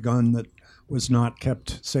playing with a gun that was not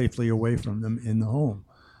kept safely away from them in the home.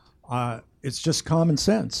 It's just common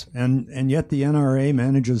sense, and yet the NRA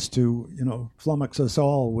manages to, flummox us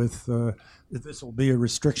all with that this will be a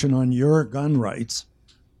restriction on your gun rights,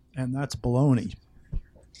 and that's baloney.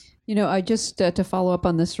 I just to follow up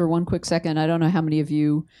on this for one quick second. I don't know how many of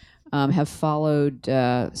you have followed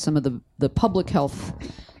some of the public health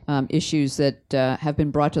issues that have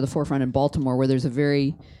been brought to the forefront in Baltimore, where there's a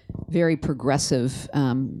very, very progressive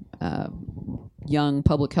young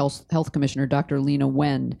public health commissioner, Dr. Lena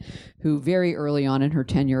Wen, who very early on in her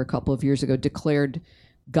tenure a couple of years ago declared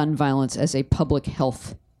gun violence as a public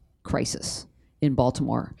health crisis in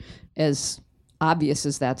Baltimore. As obvious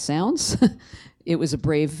as that sounds, it was a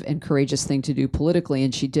brave and courageous thing to do politically,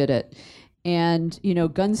 and she did it. And,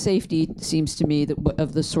 gun safety seems to me that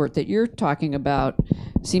of the sort that you're talking about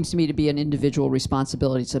seems to me to be an individual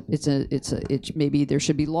responsibility. It's maybe there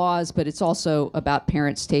should be laws, but it's also about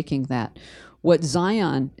parents taking that. What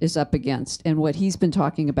Zion is up against and what he's been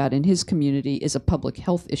talking about in his community is a public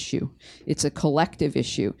health issue. It's a collective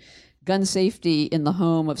issue. Gun safety in the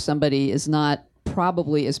home of somebody is not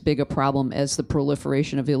probably as big a problem as the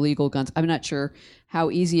proliferation of illegal guns. I'm not sure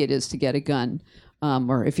how easy it is to get a gun.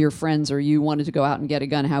 Or if your friends or you wanted to go out and get a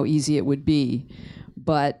gun, how easy it would be.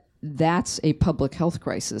 But that's a public health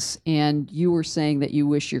crisis. And you were saying that you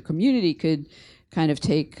wish your community could kind of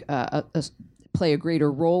play a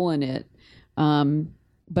greater role in it.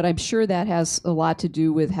 But I'm sure that has a lot to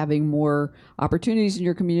do with having more opportunities in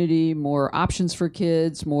your community, more options for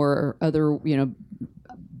kids, more other,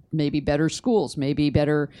 maybe better schools, maybe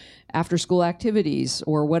better after-school activities,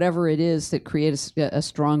 or whatever it is that creates a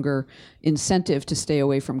stronger incentive to stay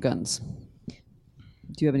away from guns. Do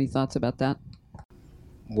you have any thoughts about that?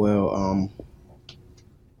 Well,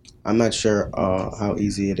 I'm not sure how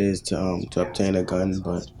easy it is to obtain a gun,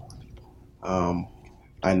 but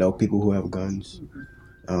I know people who have guns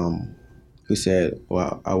who said,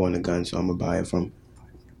 well, I want a gun, so I'm going to buy it from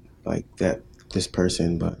this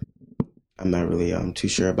person, but I'm not really too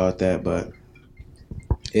sure about that, but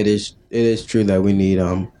it is true that we need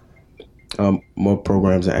more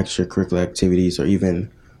programs and extracurricular activities, or even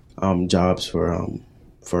jobs for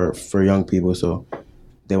young people, so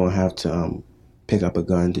they won't have to pick up a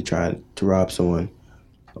gun to try to rob someone.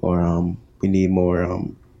 Or we need more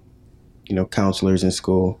counselors in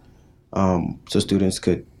school, so students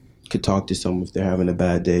could talk to someone if they're having a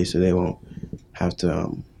bad day, so they won't have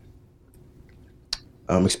to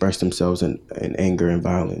express themselves in anger and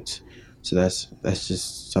violence. So that's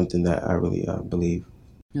just something that I really believe.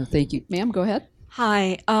 No, thank you. Ma'am, go ahead.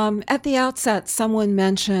 Hi. At the outset, someone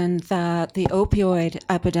mentioned that the opioid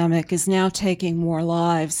epidemic is now taking more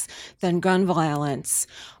lives than gun violence.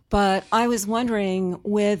 But I was wondering,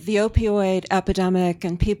 with the opioid epidemic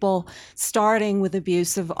and people starting with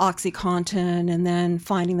abuse of OxyContin and then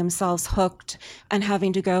finding themselves hooked and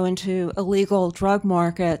having to go into illegal drug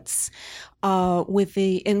markets, with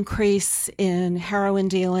the increase in heroin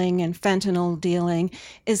dealing and fentanyl dealing,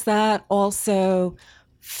 is that also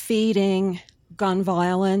feeding gun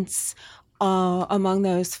violence among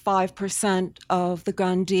those 5% of the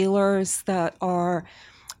gun dealers that are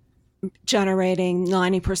generating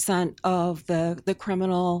 90% of the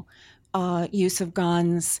criminal use of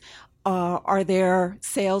guns? Are their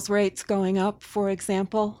sales rates going up, for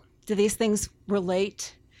example? Do these things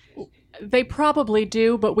relate? They probably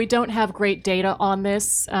do, but we don't have great data on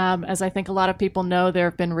this. As I think a lot of people know, there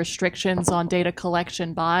have been restrictions on data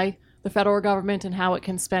collection by the federal government and how it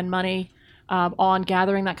can spend money on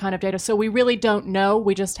gathering that kind of data. So we really don't know.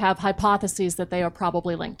 We just have hypotheses that they are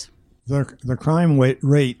probably linked. The crime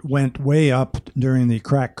rate went way up during the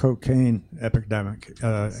crack cocaine epidemic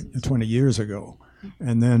 20 years ago,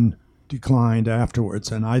 and then declined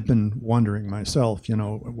afterwards. And I've been wondering myself,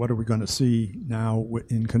 what are we going to see now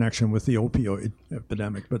in connection with the opioid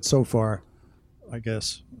epidemic? But so far, I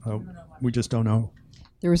guess we just don't know.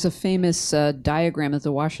 There was a famous diagram that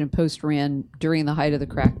the Washington Post ran during the height of the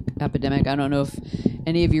crack epidemic. I don't know if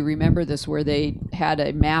any of you remember this, where they had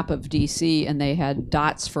a map of D.C. and they had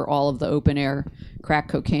dots for all of the open-air crack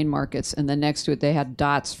cocaine markets, and then next to it they had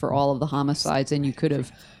dots for all of the homicides, and you could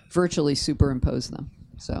have virtually superimposed them.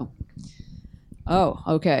 So,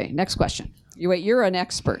 okay, next question. You're an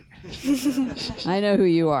expert. I know who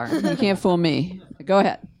you are. You can't fool me. Go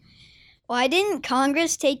ahead. Why didn't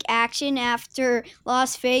Congress take action after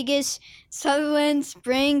Las Vegas, Sutherland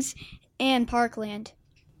Springs, and Parkland?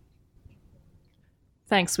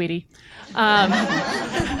 Thanks, sweetie.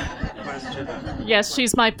 Yes,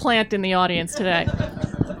 she's my plant in the audience today.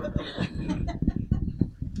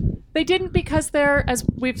 They didn't because there, as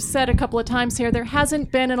we've said a couple of times here, there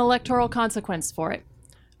hasn't been an electoral consequence for it.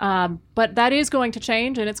 But that is going to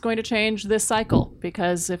change, and it's going to change this cycle,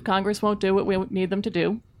 because if Congress won't do what we need them to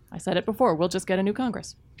do, I said it before, we'll just get a new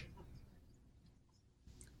Congress.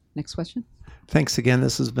 Next question. Thanks again.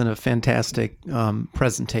 This has been a fantastic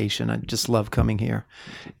presentation. I just love coming here.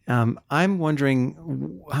 I'm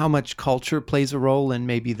wondering how much culture plays a role in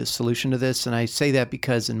maybe the solution to this. And I say that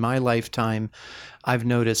because in my lifetime, I've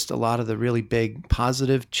noticed a lot of the really big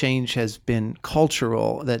positive change has been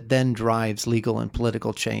cultural that then drives legal and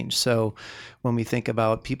political change. So when we think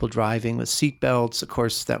about people driving with seatbelts, of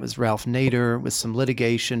course, that was Ralph Nader with some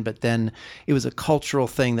litigation, but then it was a cultural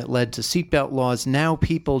thing that led to seatbelt laws. Now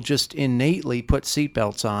people just innately put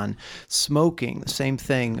seatbelts on. Smoking, the same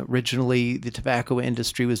thing. Originally, the tobacco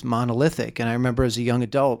industry was monolithic. And I remember as a young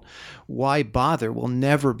adult, why bother? We'll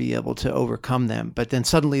never be able to overcome them. But then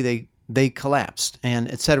suddenly they collapsed,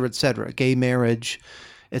 and et cetera, gay marriage,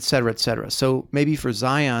 et cetera. So maybe for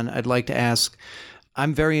Zion, I'd like to ask,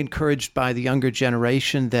 I'm very encouraged by the younger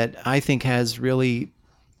generation that I think has really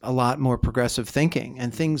a lot more progressive thinking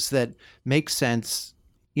and things that make sense.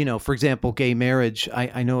 You know, for example, gay marriage,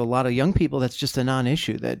 I know a lot of young people, that's just a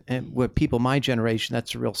non-issue. That with people my generation,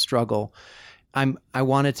 that's a real struggle. I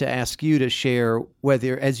wanted to ask you to share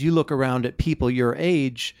whether, as you look around at people your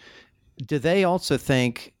age, do they also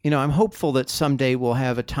think, I'm hopeful that someday we'll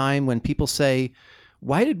have a time when people say,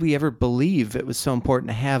 why did we ever believe it was so important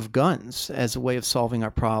to have guns as a way of solving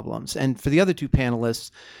our problems? And for the other two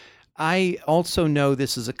panelists, I also know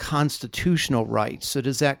this is a constitutional right. So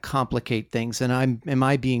does that complicate things? And am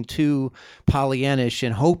I being too Pollyannish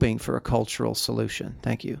in hoping for a cultural solution?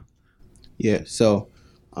 Thank you. Yeah, so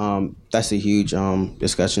that's a huge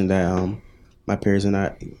discussion that my peers and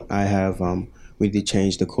I have. We need to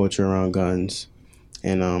change the culture around guns.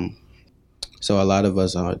 And so a lot of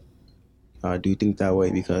us do think that way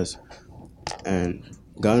because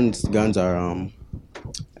guns are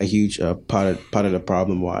a huge part of the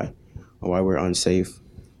problem why we're unsafe.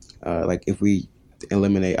 Like if we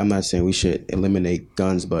eliminate, I'm not saying we should eliminate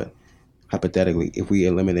guns, but hypothetically, if we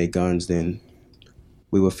eliminate guns, then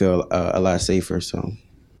we would feel a lot safer.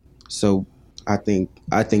 So I think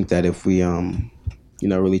that if we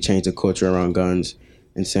really change the culture around guns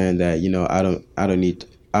and saying that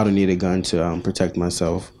I don't need a gun to protect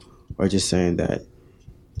myself, or just saying that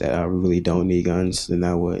I really don't need guns, then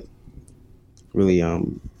that would really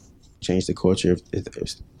change the culture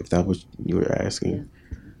if that's what you were asking.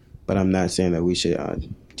 But I'm not saying that we should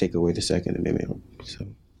take away the Second Amendment. So.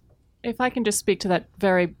 If I can just speak to that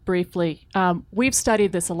very briefly, we've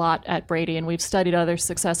studied this a lot at Brady, and we've studied other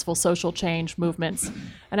successful social change movements.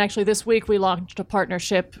 And actually this week we launched a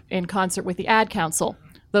partnership in concert with the Ad Council.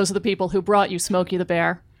 Those are the people who brought you Smokey the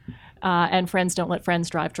Bear and Friends Don't Let Friends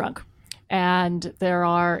Drive Drunk. And there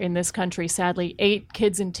are, in this country, sadly, 8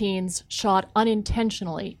 kids and teens shot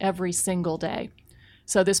unintentionally every single day.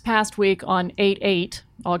 So this past week on 8/8,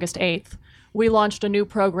 August 8th, we launched a new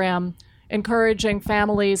program encouraging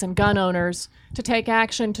families and gun owners to take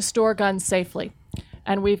action to store guns safely.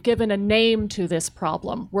 And we've given a name to this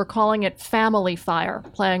problem. We're calling it family fire,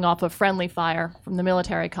 playing off of friendly fire from the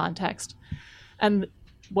military context. And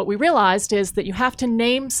what we realized is that you have to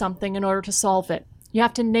name something in order to solve it. You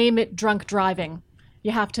have to name it drunk driving.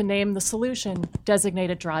 You have to name the solution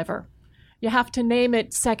designated driver. You have to name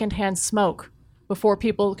it secondhand smoke before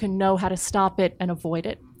people can know how to stop it and avoid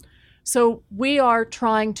it. So we are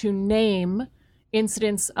trying to name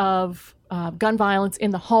incidents of gun violence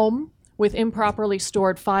in the home with improperly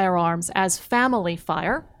stored firearms as family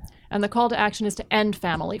fire, and the call to action is to end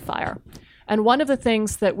family fire. And one of the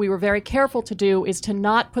things that we were very careful to do is to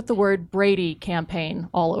not put the word Brady campaign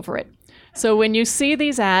all over it. So when you see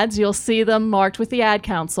these ads, you'll see them marked with the Ad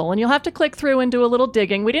Council, and you'll have to click through and do a little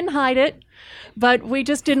digging. We didn't hide it, but we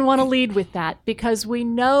just didn't want to lead with that because we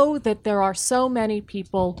know that there are so many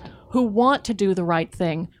people who want to do the right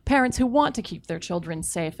thing, parents who want to keep their children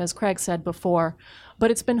safe, as Craig said before, but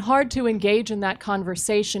it's been hard to engage in that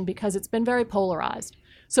conversation because it's been very polarized.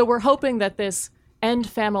 So we're hoping that this End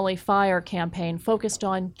Family Fire campaign focused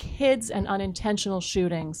on kids and unintentional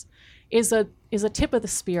shootings is a tip of the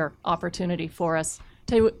spear opportunity for us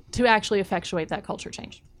to actually effectuate that culture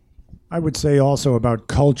change. I would say also about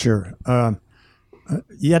culture,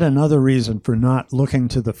 yet another reason for not looking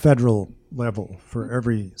to the federal level for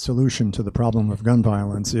every solution to the problem of gun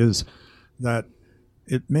violence is that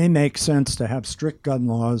it may make sense to have strict gun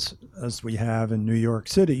laws as we have in New York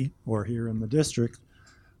City or here in the district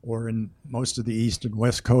or in most of the East and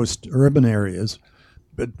West Coast urban areas.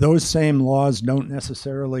 But those same laws don't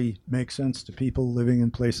necessarily make sense to people living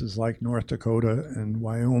in places like North Dakota and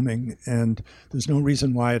Wyoming, and there's no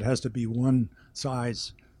reason why it has to be one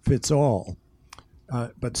size fits all.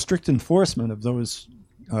 But strict enforcement of those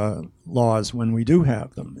laws, when we do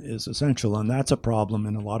have them, is essential, and that's a problem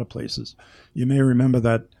in a lot of places. You may remember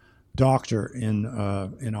that doctor in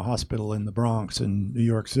a hospital in the Bronx in New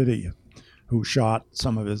York City who shot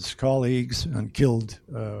some of his colleagues and killed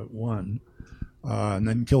one. And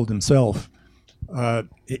then killed himself.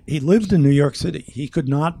 He lived in New York City. He could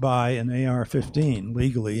not buy an AR-15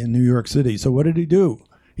 legally in New York City. So what did he do?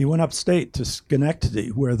 He went upstate to Schenectady,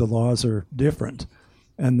 where the laws are different,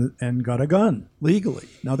 and got a gun legally.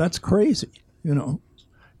 Now that's crazy. You know,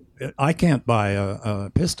 I can't buy a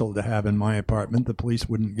pistol to have in my apartment. The police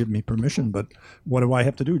wouldn't give me permission. But what do I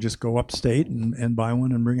have to do? Just go upstate and buy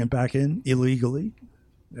one and bring it back in illegally?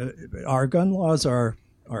 Our gun laws are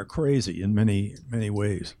crazy in many, many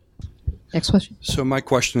ways. Next question. So my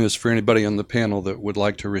question is for anybody on the panel that would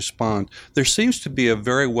like to respond. There seems to be a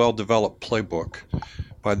very well-developed playbook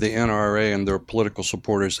by the NRA and their political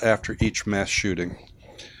supporters after each mass shooting.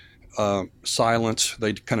 Silence,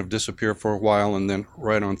 they kind of disappear for a while and then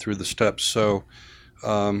right on through the steps. So,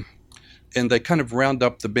 and they kind of round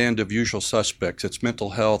up the band of usual suspects. It's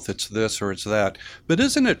mental health, it's this or it's that. But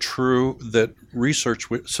isn't it true that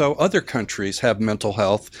so other countries have mental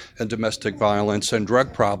health and domestic violence and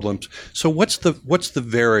drug problems. So what's the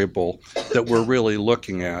variable that we're really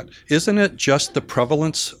looking at? Isn't it just the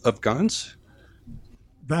prevalence of guns?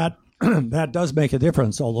 That does make a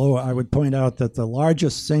difference, although I would point out that the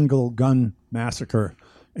largest single gun massacre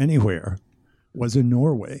anywhere was in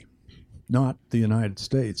Norway, not the United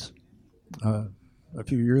States. A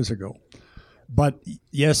few years ago. But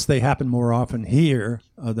yes, they happen more often here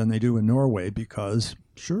than they do in Norway because,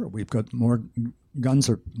 sure, we've got more guns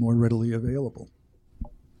are more readily available.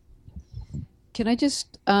 Can I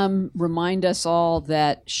just remind us all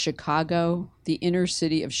that Chicago, the inner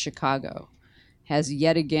city of Chicago, has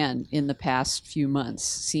yet again in the past few months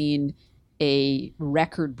seen a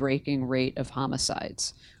record-breaking rate of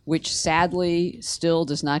homicides, which sadly still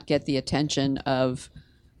does not get the attention of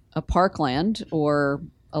a Parkland or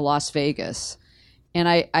a Las Vegas. And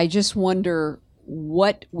I just wonder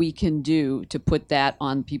what we can do to put that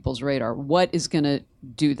on people's radar. What is going to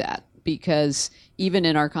do that? Because even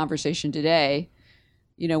in our conversation today,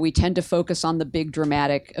 you know, we tend to focus on the big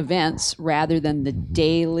dramatic events rather than the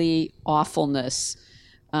daily awfulness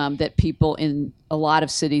that people in a lot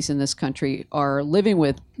of cities in this country are living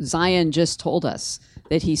with. Zion just told us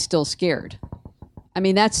that he's still scared. I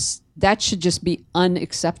mean, that should just be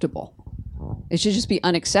unacceptable. It should just be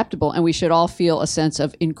unacceptable, and we should all feel a sense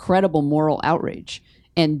of incredible moral outrage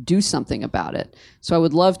and do something about it. So I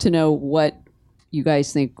would love to know what you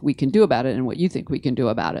guys think we can do about it and what you think we can do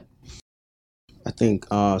about it. I think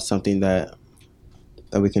something that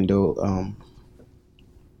we can do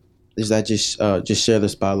is that just share the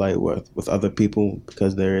spotlight with other people,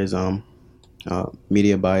 because there is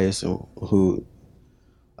media bias who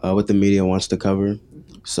what the media wants to cover.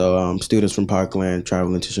 So students from Parkland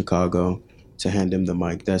traveling to Chicago to hand them the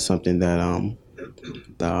mic. That's something that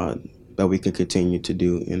that we can continue to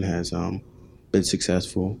do and has been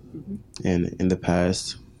successful in the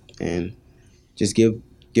past, and just give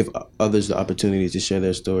others the opportunity to share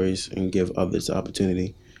their stories and give others the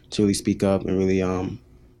opportunity to really speak up and really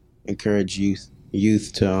encourage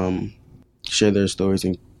youth to share their stories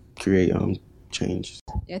and create change.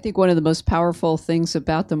 I think one of the most powerful things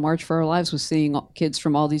about the March for Our Lives was seeing kids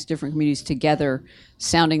from all these different communities together,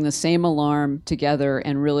 sounding the same alarm together,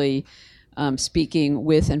 and really speaking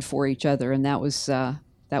with and for each other. And that was a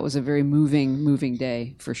very moving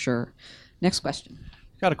day for sure. Next question.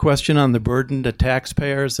 Got a question on the burden to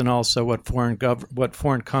taxpayers and also what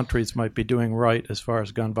foreign countries might be doing right as far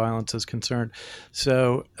as gun violence is concerned.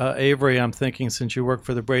 So, Avery, I'm thinking since you work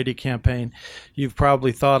for the Brady campaign, you've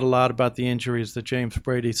probably thought a lot about the injuries that James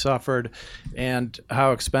Brady suffered and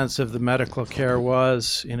how expensive the medical care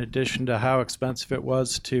was, in addition to how expensive it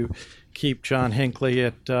was to keep John Hinckley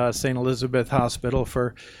at St. Elizabeth Hospital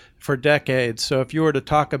for decades. So if you were to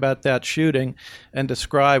talk about that shooting and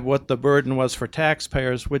describe what the burden was for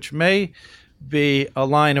taxpayers, which may be a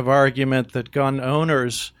line of argument that gun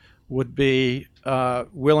owners would be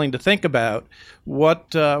willing to think about,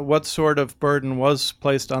 what sort of burden was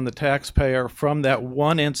placed on the taxpayer from that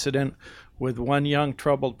one incident with one young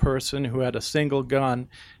troubled person who had a single gun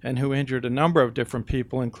and who injured a number of different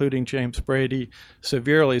people, including James Brady,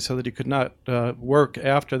 severely so that he could not work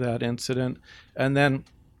after that incident. And then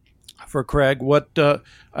for Craig, what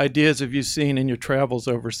ideas have you seen in your travels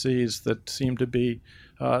overseas that seem to be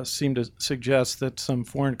seem to suggest that some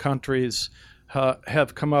foreign countries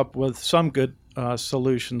have come up with some good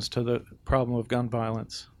solutions to the problem of gun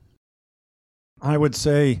violence. I would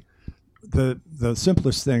say the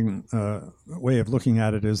simplest way of looking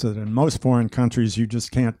at it is that in most foreign countries you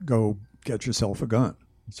just can't go get yourself a gun.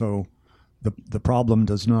 So the problem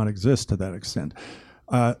does not exist to that extent.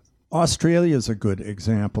 Australia is a good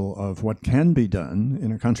example of what can be done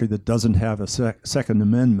in a country that doesn't have a Second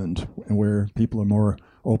Amendment, where people are more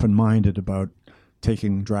open-minded about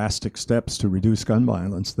taking drastic steps to reduce gun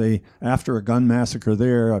violence. After a gun massacre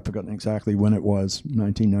there, I've forgotten exactly when it was,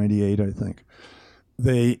 1998, I think,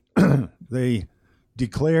 they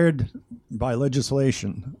declared by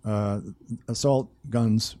legislation assault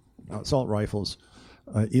rifles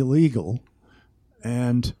illegal,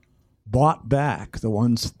 and bought back the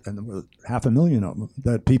ones, and 500,000 of them,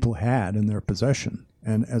 that people had in their possession.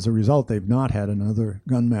 And as a result, they've not had another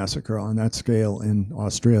gun massacre on that scale in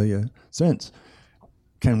Australia since.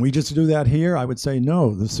 Can we just do that here? I would say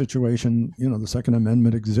no. The situation, the Second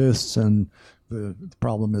Amendment exists, and the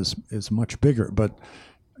problem is much bigger. But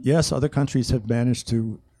yes, other countries have managed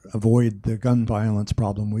to avoid the gun violence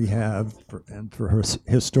problem we have, and for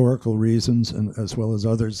historical reasons, and as well as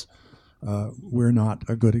others. We're not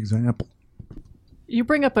a good example. You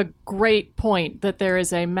bring up a great point that there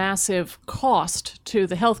is a massive cost to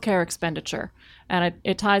the healthcare expenditure. And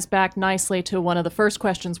it ties back nicely to one of the first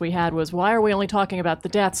questions we had was, why are we only talking about the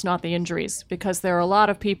deaths, not the injuries? Because there are a lot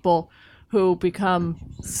of people who become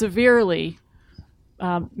severely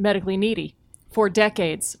medically needy for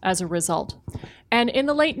decades as a result. And in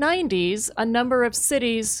the late 90s, a number of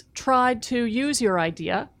cities tried to use your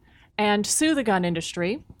idea and sue the gun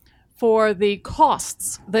industry for the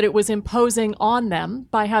costs that it was imposing on them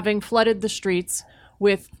by having flooded the streets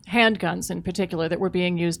with handguns in particular that were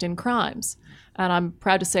being used in crimes. And I'm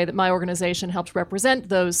proud to say that my organization helped represent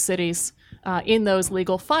those cities in those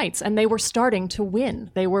legal fights, and they were starting to win.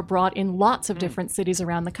 They were brought in lots of different cities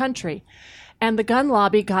around the country. And the gun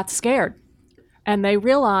lobby got scared, and they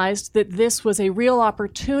realized that this was a real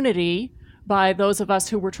opportunity by those of us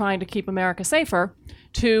who were trying to keep America safer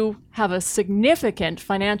to have a significant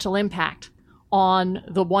financial impact on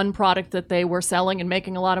the one product that they were selling and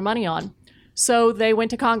making a lot of money on. So they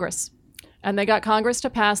went to Congress, and they got Congress to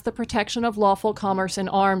pass the Protection of Lawful Commerce in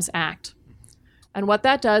Arms Act. And what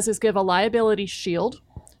that does is give a liability shield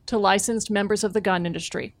to licensed members of the gun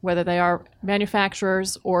industry, whether they are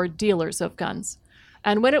manufacturers or dealers of guns.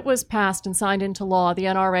 And when it was passed and signed into law, the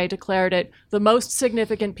NRA declared it the most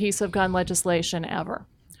significant piece of gun legislation ever.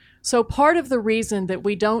 So part of the reason that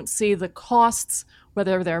we don't see the costs,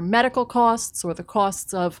 whether they're medical costs or the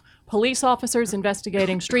costs of police officers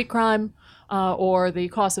investigating street crime or the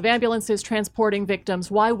cost of ambulances transporting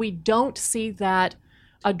victims, why we don't see that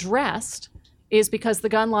addressed is because the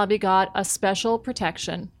gun lobby got a special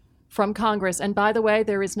protection from Congress. And by the way,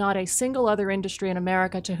 there is not a single other industry in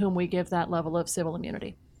America to whom we give that level of civil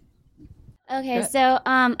immunity. Okay, so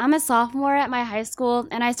I'm a sophomore at my high school,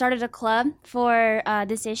 and I started a club for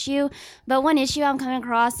this issue. But one issue I'm coming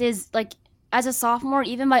across is, like, as a sophomore,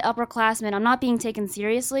 even by upperclassmen, I'm not being taken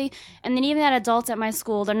seriously. And then even at adults at my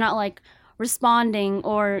school, they're not, like, responding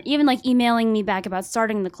or even, like, emailing me back about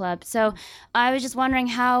starting the club. So I was just wondering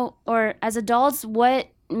how, or as adults,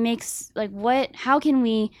 how can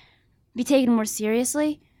we be taken more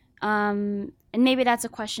seriously? And maybe that's a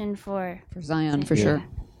question for Zion, for sure.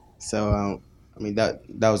 So, that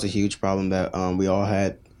was a huge problem that we all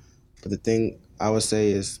had. But the thing I would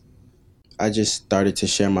say is I just started to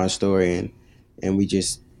share my story, and we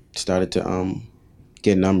just started to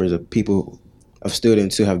get numbers of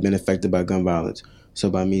students who have been affected by gun violence.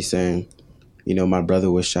 So by me saying, my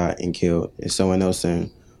brother was shot and killed, and someone else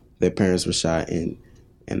saying their parents were shot, and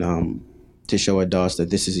to show adults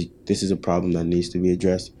that this is a problem that needs to be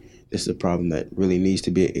addressed. This is a problem that really needs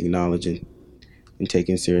to be acknowledged and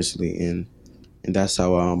taken seriously, and that's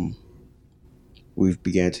how we've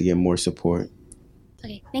began to get more support.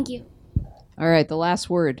 Okay, thank you. All right, the last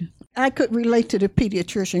word. I could relate to the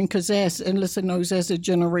pediatrician because Alyssa knows, as a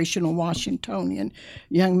generational Washingtonian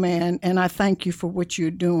young man, and I thank you for what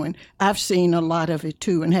you're doing. I've seen a lot of it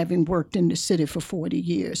too, and having worked in the city for 40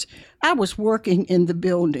 years. I was working in the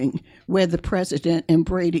building where the president and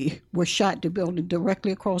Brady were shot, the building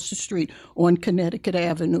directly across the street on Connecticut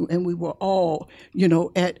Avenue, and we were all,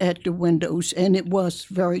 at the windows, and it was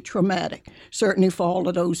very traumatic, certainly for all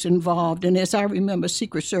of those involved. And as I remember,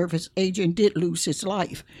 Secret Service agent did lose his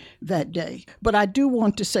life that day. But I do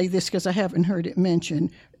want to say this because I haven't heard it mentioned.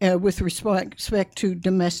 With respect to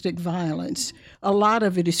domestic violence, a lot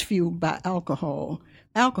of it is fueled by alcohol.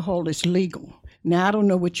 Alcohol is legal. Now, I don't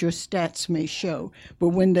know what your stats may show, but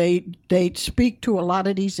when they speak to a lot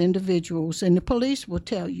of these individuals, and the police will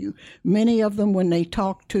tell you, many of them, when they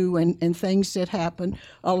talk to and things that happen,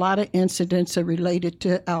 a lot of incidents are related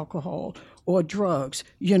to alcohol or drugs,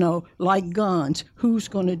 like guns. Who's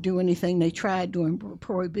going to do anything? They tried doing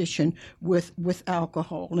prohibition with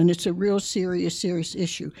alcohol, and it's a real serious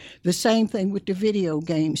issue. The same thing with the video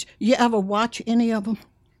games. You ever watch any of them?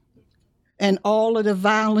 And all of the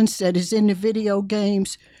violence that is in the video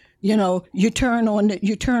games, you turn on the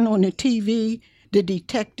TV, the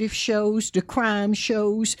detective shows, the crime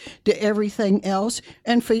shows, the everything else.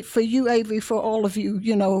 And for you, Avery, for all of you,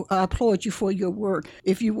 I applaud you for your work.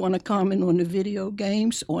 If you want to comment on the video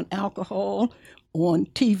games, on alcohol, on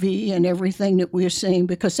TV and everything that we're seeing,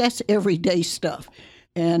 because that's everyday stuff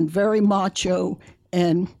and very macho,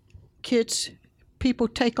 and people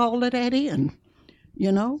take all of that in,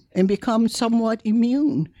 and become somewhat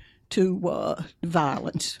immune to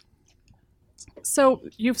violence. So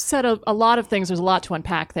you've said a lot of things. There's a lot to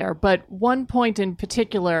unpack there. But one point in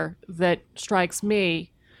particular that strikes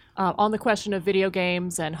me on the question of video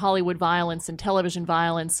games and Hollywood violence and television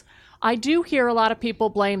violence, I do hear a lot of people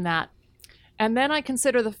blame that. And then I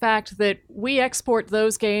consider the fact that we export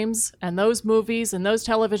those games and those movies and those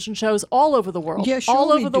television shows all over the world. Yeah, sure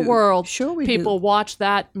all over the world, people watch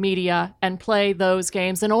that media and play those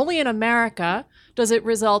games. And only in America does it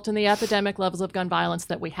result in the epidemic levels of gun violence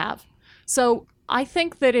that we have. So I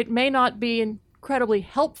think that it may not be incredibly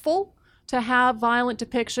helpful to have violent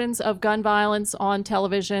depictions of gun violence on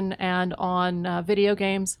television and on video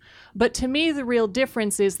games. But to me, the real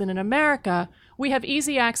difference is that in America, we have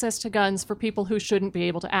easy access to guns for people who shouldn't be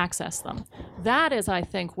able to access them. That is, I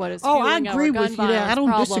think, what is fueling our gun violence problem. I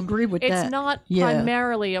don't disagree with that. It's not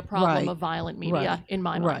primarily a problem of violent media, in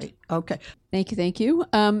my mind. Right. Okay. Thank you.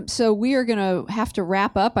 So we are going to have to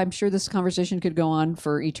wrap up. I'm sure this conversation could go on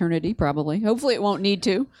for eternity, probably. Hopefully it won't need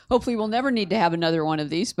to. Hopefully we'll never need to have another one of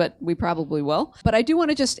these, but we probably will. But I do want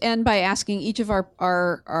to just end by asking each of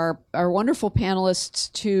our wonderful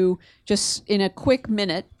panelists to just, in a quick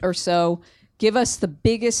minute or so, give us the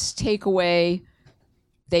biggest takeaway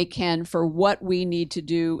they can for what we need to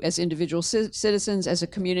do as individual citizens, as a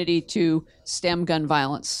community, to stem gun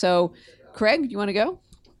violence. So, Craig, you want to go?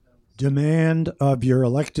 Demand of your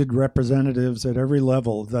elected representatives at every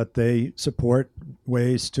level that they support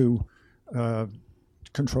ways to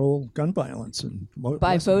control gun violence and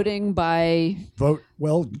voting, vote.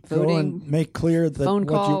 Well, voting, go and make clear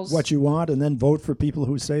that what you want, and then vote for people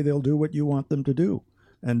who say they'll do what you want them to do,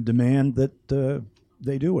 and demand that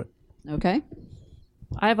they do it. Okay.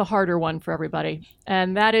 I have a harder one for everybody,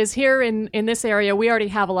 and that is here in this area, we already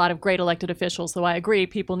have a lot of great elected officials, so I agree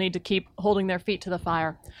people need to keep holding their feet to the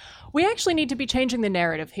fire. We actually need to be changing the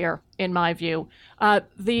narrative here, in my view.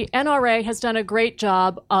 The NRA has done a great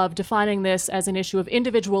job of defining this as an issue of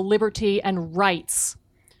individual liberty and rights.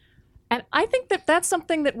 And I think that that's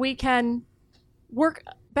something that we can work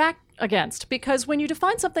back against, because when you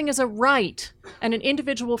define something as a right and an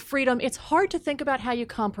individual freedom, it's hard to think about how you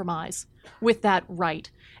compromise with that right.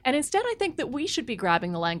 And instead, I think that we should be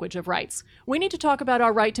grabbing the language of rights. We need to talk about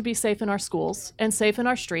our right to be safe in our schools, and safe in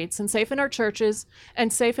our streets, and safe in our churches,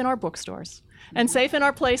 and safe in our bookstores, and safe in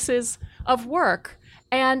our places of work.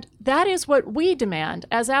 And that is what we demand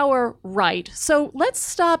as our right. So let's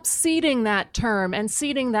stop ceding that term and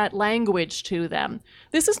ceding that language to them.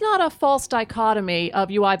 This is not a false dichotomy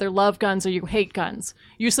of you either love guns or you hate guns.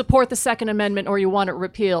 You support the Second Amendment or you want it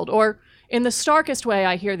repealed. Or in the starkest way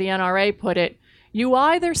I hear the NRA put it, you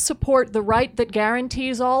either support the right that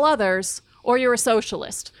guarantees all others or you're a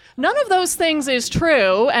socialist. None of those things is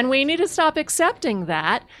true, and we need to stop accepting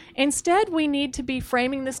that. Instead, we need to be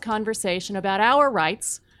framing this conversation about our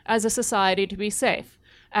rights as a society to be safe,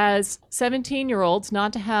 as 17-year-olds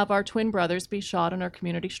not to have our twin brothers be shot on our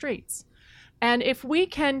community streets. And if we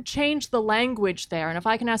can change the language there, and if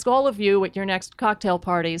I can ask all of you at your next cocktail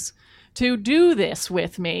parties to do this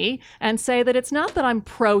with me and say that it's not that I'm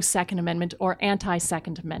pro-Second Amendment or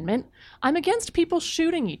anti-Second Amendment, I'm against people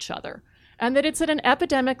shooting each other, and that it's at an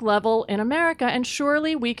epidemic level in America, and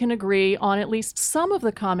surely we can agree on at least some of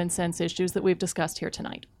the common sense issues that we've discussed here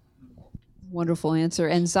tonight. Wonderful answer.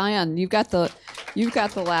 And Zion, you've got the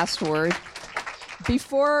last word.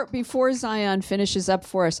 Before Zion finishes up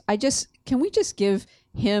for us, can we just give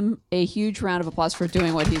him a huge round of applause for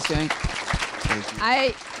doing what he's doing?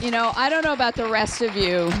 I don't know about the rest of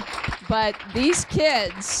you, but these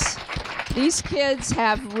kids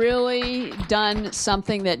have really done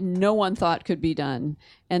something that no one thought could be done,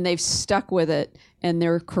 and they've stuck with it. and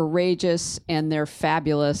they're courageous and they're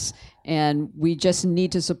fabulous, and we just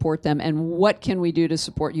need to support them. And what can we do to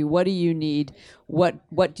support you? What do you need?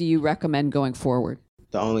 What do you recommend going forward?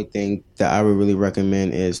 The only thing that I would really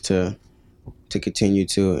recommend is to continue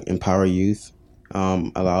to empower youth,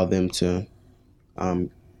 allow them to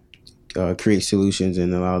create solutions,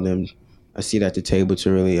 and allow them a seat at the table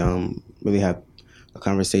to really have a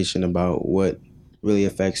conversation about what really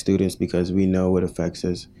affects students, because we know what affects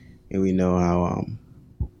us and we know how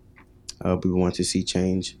we want to see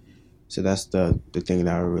change. So that's the thing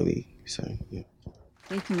that I would really say. Yeah.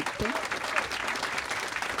 Thank you.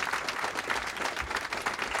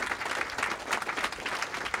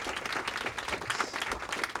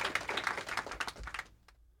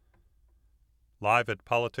 Live at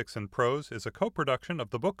Politics and Prose is a co-production of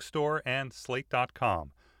The Bookstore and Slate.com.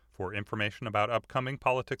 For information about upcoming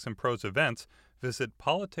Politics and Prose events, visit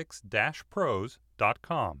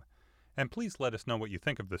politics-prose.com. And please let us know what you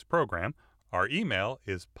think of this program. Our email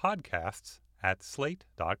is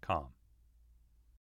podcasts@slate.com.